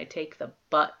cabbage and then I take the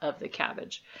butt of the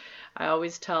cabbage. I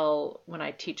always tell, when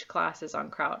I teach classes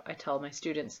on kraut, I tell my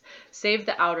students, save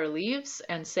the outer leaves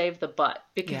and save the butt,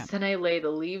 because then I lay the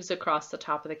leaves across the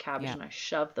top of the cabbage and I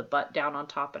shove the butt down on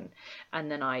top,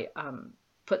 and then I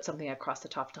put something across the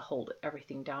top to hold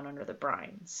everything down under the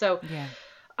brine. So,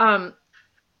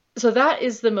 so that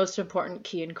is the most important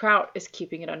key in kraut, is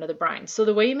keeping it under the brine. So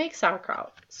the way you make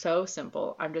sauerkraut, so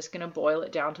simple. I'm just going to boil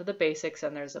it down to the basics,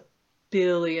 and there's a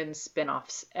billion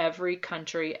spin-offs. Every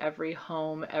country, every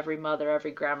home, every mother,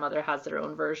 every grandmother has their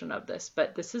own version of this,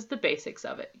 but this is the basics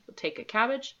of it. You'll take a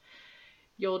cabbage,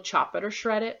 you'll chop it or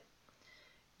shred it,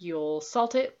 you'll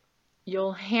salt it,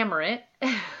 you'll hammer it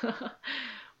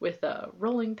with a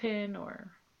rolling pin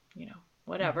or,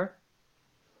 whatever.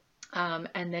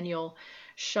 And then you'll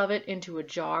shove it into a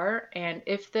jar. And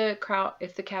if the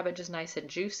cabbage is nice and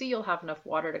juicy, you'll have enough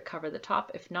water to cover the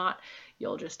top. If not,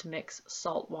 you'll just mix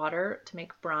salt water to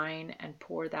make brine and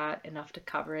pour that enough to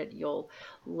cover it. You'll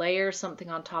layer something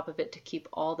on top of it to keep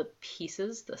all the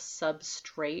pieces, the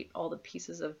substrate, all the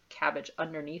pieces of cabbage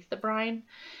underneath the brine.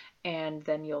 And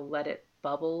then you'll let it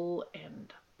bubble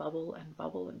and bubble and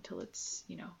bubble until it's,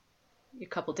 a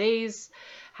couple days,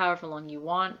 however long you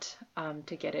want,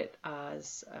 to get it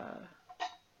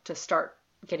to start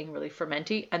getting really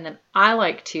fermenty. And then I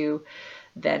like to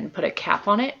then put a cap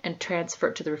on it and transfer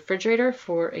it to the refrigerator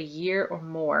for a year or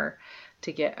more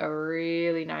to get a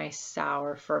really nice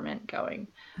sour ferment going.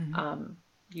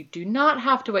 You do not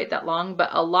have to wait that long, but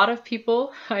a lot of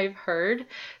people I've heard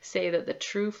say that the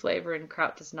true flavor in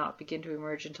kraut does not begin to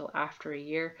emerge until after a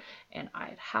year. And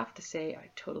I'd have to say I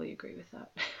totally agree with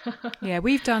that. Yeah,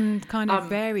 we've done kind of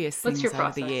various things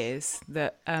over the years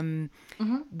that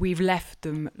we've left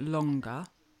them longer.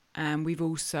 And we've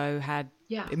also had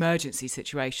emergency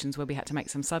situations where we had to make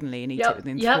some suddenly and eat it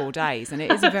within 4 days. And it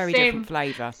is a very different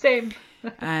flavour.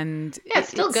 And it's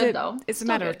still good though. It's a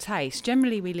matter of taste.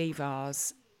 Generally, we leave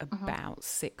ours about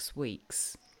 6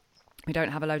 weeks. We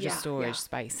don't have a load of storage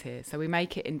space here, so we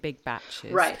make it in big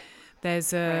batches. Right.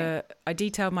 There's I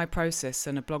detailed my process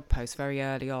in a blog post very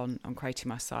early on creating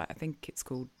my site. I think it's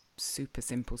called Super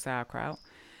Simple Sauerkraut,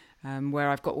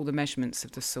 where I've got all the measurements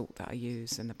of the salt that I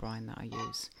use and the brine that I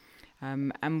use.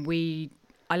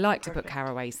 I like to put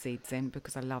caraway seeds in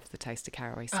because I love the taste of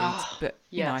caraway seeds. But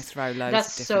I throw loads of different things in.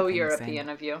 That's so European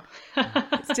of you.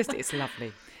 It's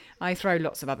lovely. I throw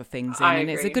lots of other things in, and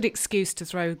it's a good excuse to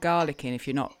throw garlic in if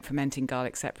you're not fermenting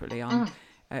garlic separately. I'm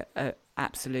an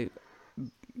absolute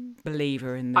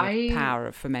believer in the power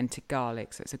of fermented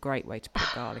garlic, so it's a great way to put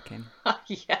garlic in.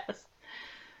 Yes.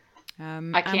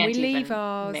 I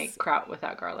can't make kraut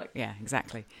without garlic. Yeah,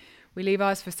 exactly. We leave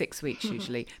ours for 6 weeks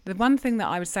usually. The one thing that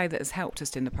I would say that has helped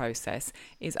us in the process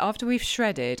is after we've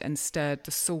shredded and stirred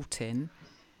the salt in,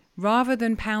 rather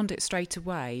than pound it straight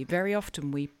away, very often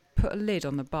we put a lid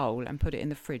on the bowl and put it in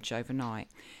the fridge overnight.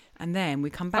 And then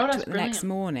we come back to it the next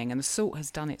morning and the salt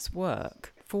has done its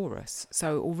work for us.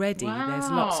 So already there's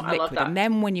lots of liquid. And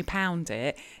then when you pound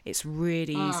it, it's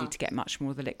really easy to get much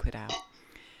more of the liquid out.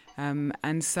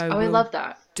 And so I love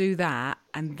that. Do that.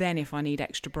 And then if I need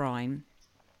extra brine,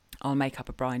 I'll make up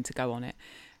a brine to go on it.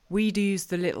 We'd use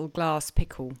the little glass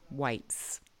pickle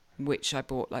weights, which I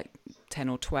bought like 10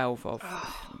 or 12 of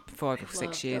 5 or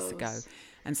 6 years ago.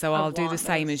 And so I'll do the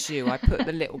same as you. I put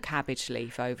the little cabbage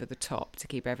leaf over the top to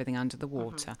keep everything under the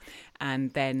water.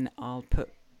 And then I'll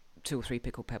put 2 or 3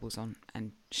 pickle pebbles on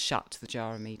and shut the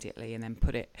jar immediately and then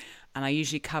put it. And I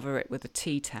usually cover it with a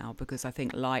tea towel because I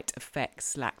think light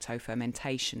affects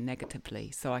lactofermentation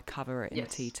negatively. So I cover it in a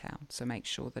tea towel. So make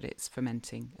sure that it's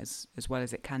fermenting as well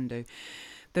as it can do.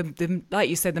 Like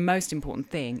you said, the most important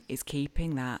thing is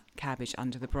keeping that cabbage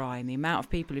under the brine. The amount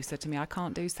of people who said to me, I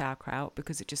can't do sauerkraut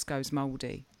because it just goes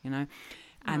mouldy,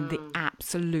 And the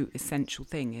absolute essential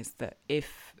thing is that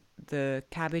if the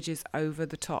cabbage is over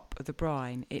the top of the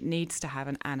brine, it needs to have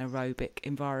an anaerobic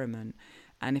environment.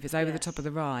 And if it's over the top of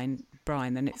the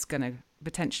brine, then it's going to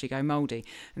potentially go mouldy.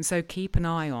 And so keep an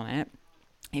eye on it.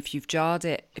 If you've jarred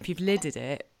it, if you've lidded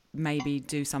it, maybe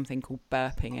do something called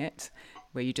burping it,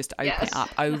 where you just open it up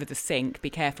over the sink. Be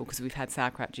careful because we've had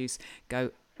sauerkraut juice go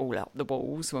all up the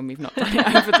walls when we've not done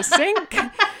it over the sink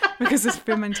because the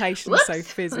fermentation is so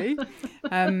fizzy.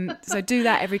 So do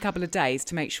that every couple of days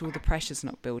to make sure the pressure's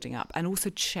not building up, and also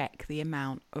check the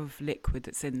amount of liquid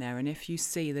that's in there. And if you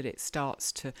see that it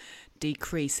starts to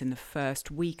decrease in the first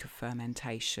week of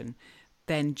fermentation,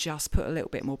 then just put a little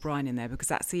bit more brine in there, because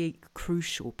that's the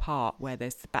crucial part where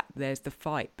there's the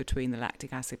fight between the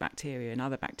lactic acid bacteria and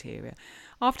other bacteria.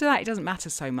 After that, it doesn't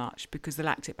matter so much because the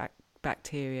lactic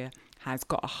bacteria has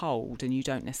got a hold, and you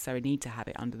don't necessarily need to have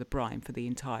it under the brine for the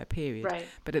entire period. Right.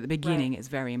 But at the beginning, it's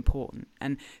very important.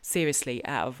 And seriously,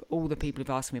 out of all the people who've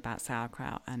asked me about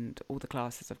sauerkraut and all the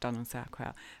classes I've done on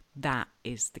sauerkraut, that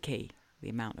is the key, the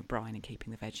amount of brine and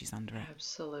keeping the veggies under it.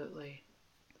 Absolutely.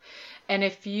 And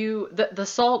if you, the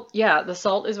salt, the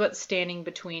salt is what's standing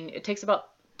between, it takes about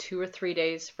 2 or 3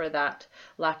 days for that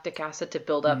lactic acid to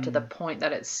build up to the point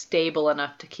that it's stable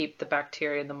enough to keep the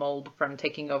bacteria and the mold from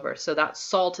taking over. So that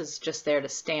salt is just there to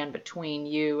stand between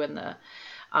you and the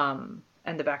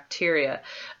bacteria.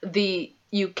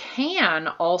 You can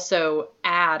also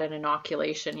add an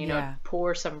inoculation,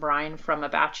 pour some brine from a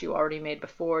batch you already made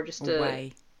before just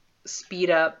to speed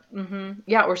up.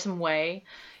 Yeah, or some whey.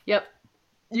 Yep.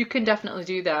 You can definitely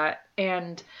do that.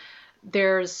 And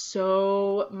there's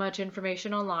so much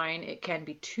information online. It can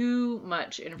be too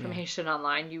much information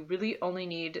online. You really only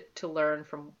need to learn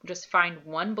from, just find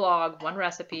one blog, one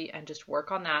recipe, and just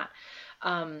work on that.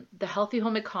 The Healthy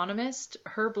Home Economist,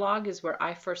 her blog is where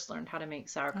I first learned how to make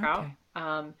sauerkraut.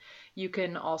 Okay. You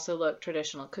can also look,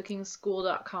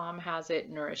 traditionalcookingschool.com has it,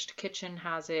 Nourished Kitchen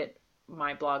has it,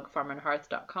 my blog,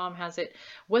 farmandhearth.com has it.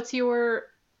 What's your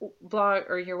blog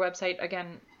or your website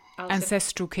again, Alison?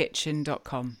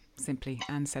 Ancestralkitchen.com. Simply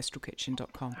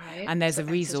ancestralkitchen.com. Right. And there's a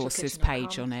resources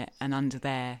page on it, and under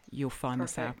there you'll find the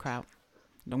sauerkraut,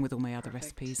 along with all my other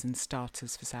recipes and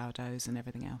starters for sourdoughs and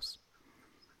everything else.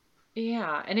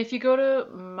 Yeah, and if you go to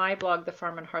my blog, the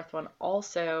Farm and Hearth one,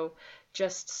 also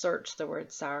just search the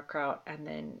word sauerkraut, and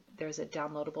then there's a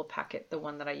downloadable packet, the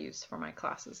one that I use for my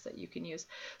classes, that you can use.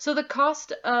 So the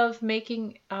cost of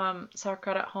making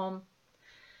sauerkraut at home,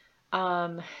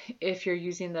 if you're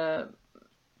using the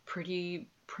pretty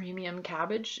premium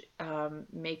cabbage,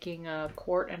 making 1.5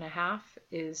 quarts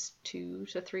is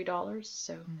 $2 to $3.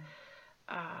 So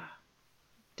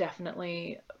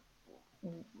definitely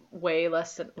way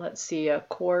less than, let's see, a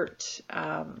quart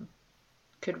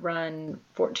could run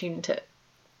 $14 to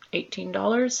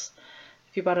 $18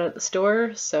 if you bought it at the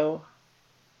store. So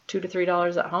 $2 to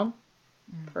 $3 at home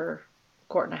for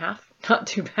 1.5 quarts. Not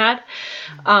too bad.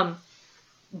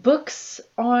 Books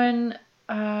on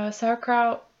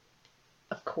sauerkraut,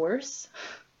 of course,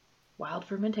 Wild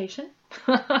Fermentation.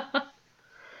 The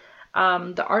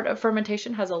Art of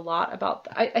Fermentation has a lot about,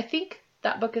 I think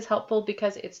that book is helpful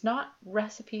because it's not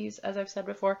recipes, as I've said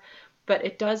before, but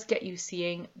it does get you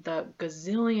seeing the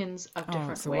gazillions of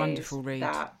different it's a ways. wonderful read.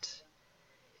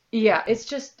 It's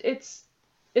just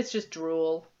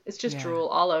drool. It's just drool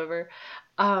all over.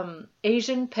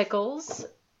 Asian Pickles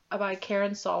by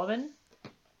Karen Solomon.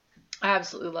 I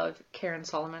absolutely love Karen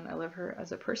Solomon. I love her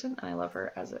as a person, and I love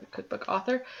her as a cookbook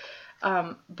author.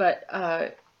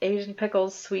 But Asian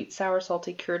Pickles, sweet, sour,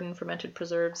 salty, cured and fermented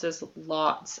preserves. There's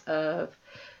lots of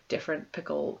different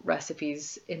pickle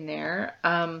recipes in there.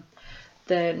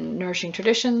 The Nourishing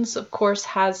Traditions, of course,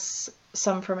 has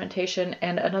some fermentation.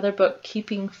 And another book,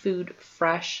 Keeping Food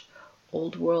Fresh,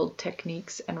 Old World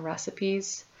Techniques and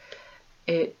Recipes.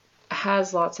 It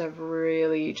has lots of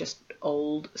really just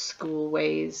old school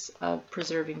ways of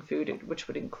preserving food, which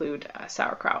would include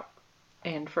sauerkraut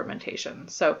and fermentation.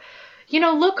 So,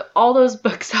 look all those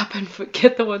books up and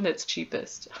get the one that's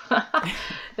cheapest.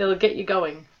 It'll get you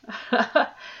going.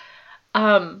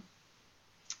 I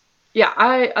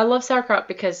love sauerkraut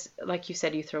because, like you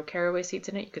said, you throw caraway seeds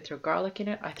in it. You could throw garlic in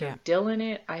it. I throw dill in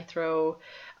it. I throw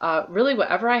really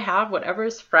whatever I have, whatever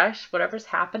is fresh, whatever's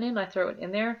happening, I throw it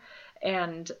in there.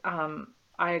 And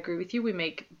I agree with you.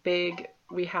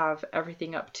 We have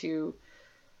everything up to,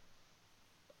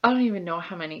 I don't even know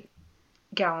how many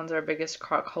gallons our biggest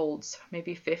crock holds,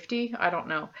 maybe 50, I don't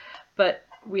know, but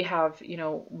we have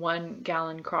 1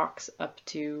 gallon crocks up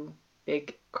to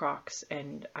big crocks,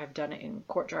 and I've done it in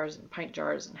quart jars and pint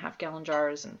jars and half-gallon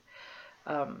jars and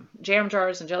jam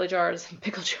jars and jelly jars and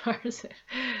pickle jars,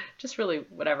 just really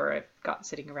whatever I've got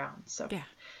sitting around. So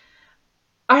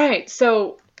all right,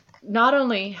 so not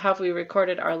only have we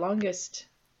recorded our longest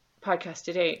podcast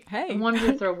to date, I wanted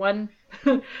to throw one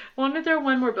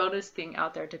more bonus thing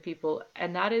out there to people,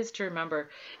 and that is to remember,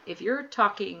 if you're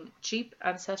talking cheap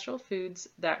ancestral foods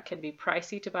that can be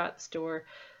pricey to buy at the store,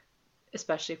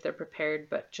 especially if they're prepared,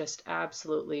 but just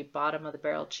absolutely bottom of the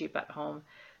barrel cheap at home,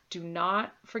 do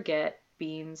not forget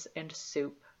beans and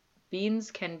soup. Beans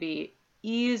can be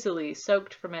easily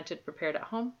soaked, fermented, prepared at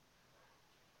home.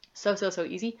 So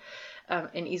easy,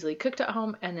 and easily cooked at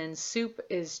home. And then soup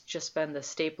is just been the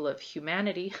staple of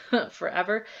humanity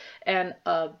forever. And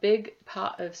a big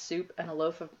pot of soup and a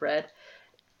loaf of bread.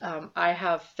 I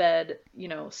have fed,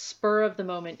 spur of the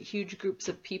moment, huge groups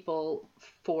of people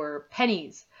for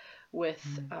pennies with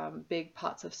big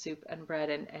pots of soup and bread,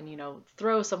 and you know,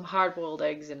 throw some hard-boiled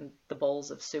eggs in the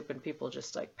bowls of soup, and people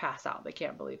just like pass out. They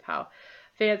can't believe how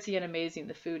fancy and amazing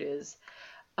the food is.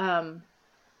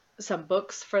 Some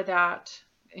books for that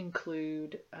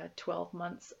include 12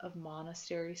 Months of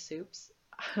Monastery Soups.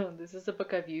 This is a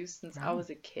book I've used since I was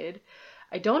a kid.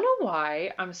 I don't know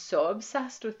why I'm so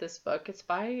obsessed with this book. It's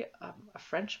by a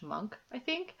French monk, I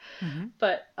think.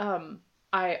 But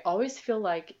I always feel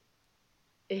like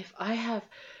if I have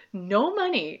no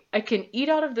money, I can eat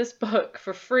out of this book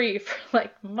for free for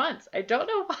like months. I don't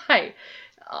know why.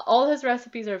 All his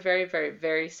recipes are very, very,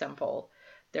 very simple.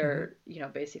 They're, you know,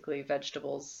 basically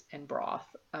vegetables and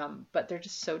broth, but they're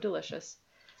just so delicious.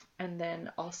 And then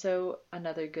also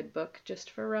another good book,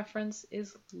 just for reference,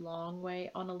 is Long Way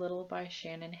on a Little by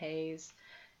Shannon Hayes.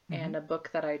 And a book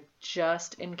that I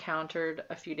just encountered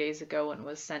a few days ago and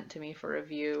was sent to me for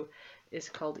review is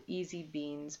called Easy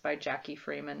Beans by Jackie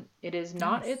Freeman. It is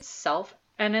not itself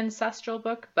an ancestral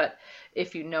book, but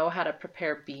if you know how to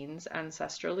prepare beans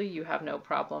ancestrally, you have no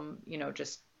problem, you know,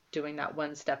 just doing that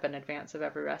one step in advance of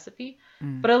every recipe.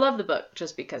 But I love the book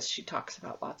just because she talks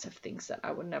about lots of things that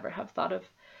I would never have thought of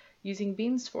using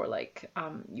beans for. Like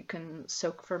you can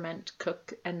soak, ferment,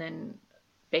 cook, and then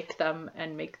bake them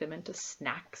and make them into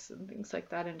snacks and things like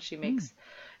that. And she makes,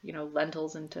 you know,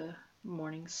 lentils into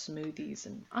morning smoothies,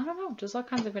 and I don't know, just all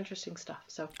kinds of interesting stuff.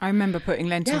 So I remember putting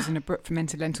lentils in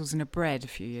fermented lentils in a bread a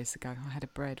few years ago. I had a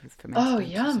bread with fermented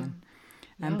lentils. Yum.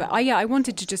 But I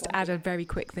wanted to just add a very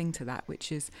quick thing to that,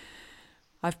 which is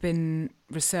I've been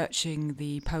researching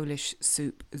the Polish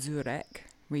soup Żurek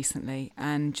recently,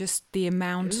 and just the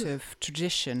amount of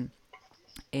tradition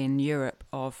in Europe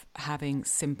of having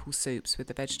simple soups with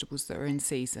the vegetables that are in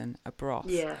season, a broth.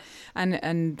 Yeah.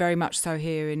 And very much so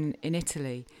here in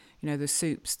Italy. You know, the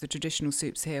soups, the traditional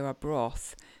soups here are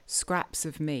broth, scraps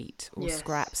of meat or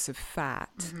scraps of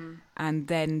fat, and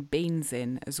then beans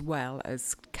in as well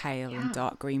as kale and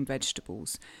dark green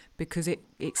vegetables, because it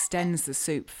extends the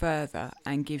soup further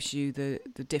and gives you the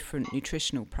different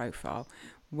nutritional profile,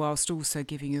 whilst also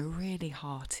giving you a really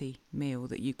hearty meal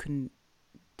that you can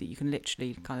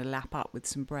literally kind of lap up with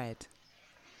some bread.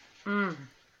 I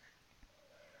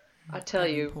tell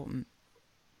you, important.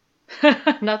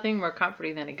 Nothing more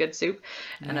comforting than a good soup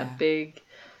and a big,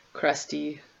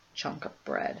 crusty chunk of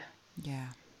bread. Yeah,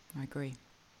 I agree.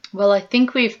 Well, I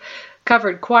think we've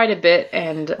covered quite a bit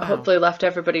and hopefully left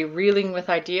everybody reeling with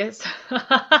ideas.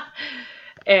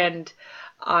 And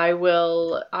I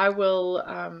will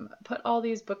put all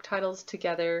these book titles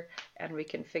together, and we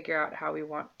can figure out how we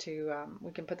want to.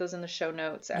 We can put those in the show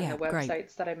notes and the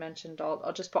websites that I mentioned.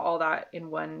 I'll just put all that in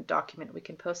one document. We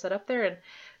can post that up there. And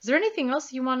is there anything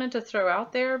else you wanted to throw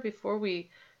out there before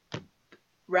we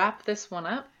wrap this one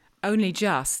up? Only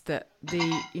just that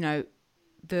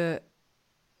the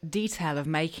detail of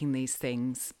making these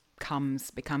things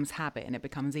becomes habit, and it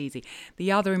becomes easy.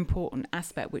 The other important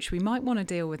aspect, which we might want to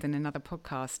deal with in another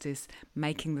podcast, is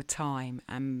making the time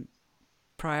and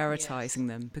prioritizing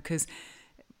them, because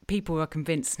people are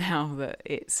convinced now that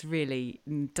it's really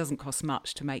doesn't cost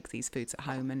much to make these foods at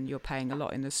home, and you're paying a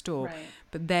lot in the store.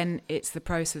 But then it's the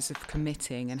process of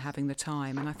committing and having the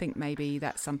time, and I think maybe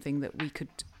that's something that we could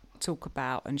talk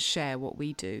about and share what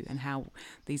we do and how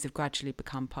these have gradually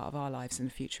become part of our lives in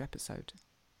a future episode.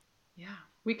 Yeah.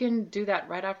 We can do that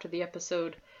right after the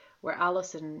episode where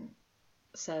Alison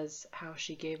says how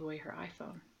she gave away her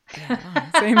iPhone. Yeah,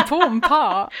 it's an important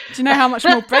part. Do you know how much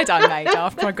more bread I made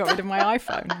after I got rid of my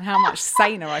iPhone, and how much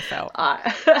saner I felt?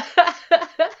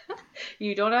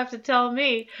 You don't have to tell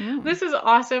me. This is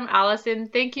awesome, Alison.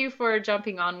 Thank you for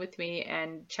jumping on with me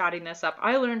and chatting this up.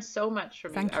 I learned so much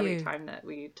from you every time that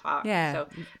we talk. Yeah, so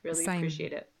really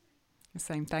appreciate it. The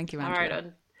same. Thank you, Andrea. All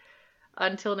right.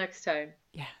 Until next time.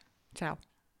 Yeah. Ciao.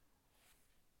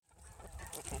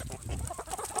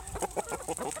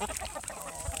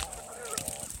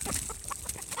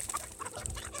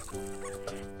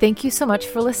 Thank you so much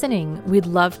for listening. We'd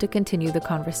love to continue the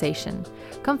conversation.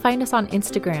 Come find us on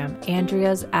Instagram.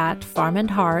 Andrea's at Farm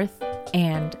and Hearth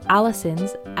and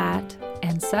Alison's at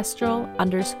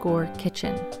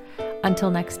ancestral_kitchen.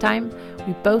 Until next time,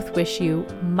 we both wish you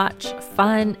much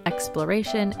fun,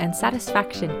 exploration, and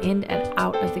satisfaction in and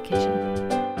out of the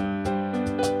kitchen.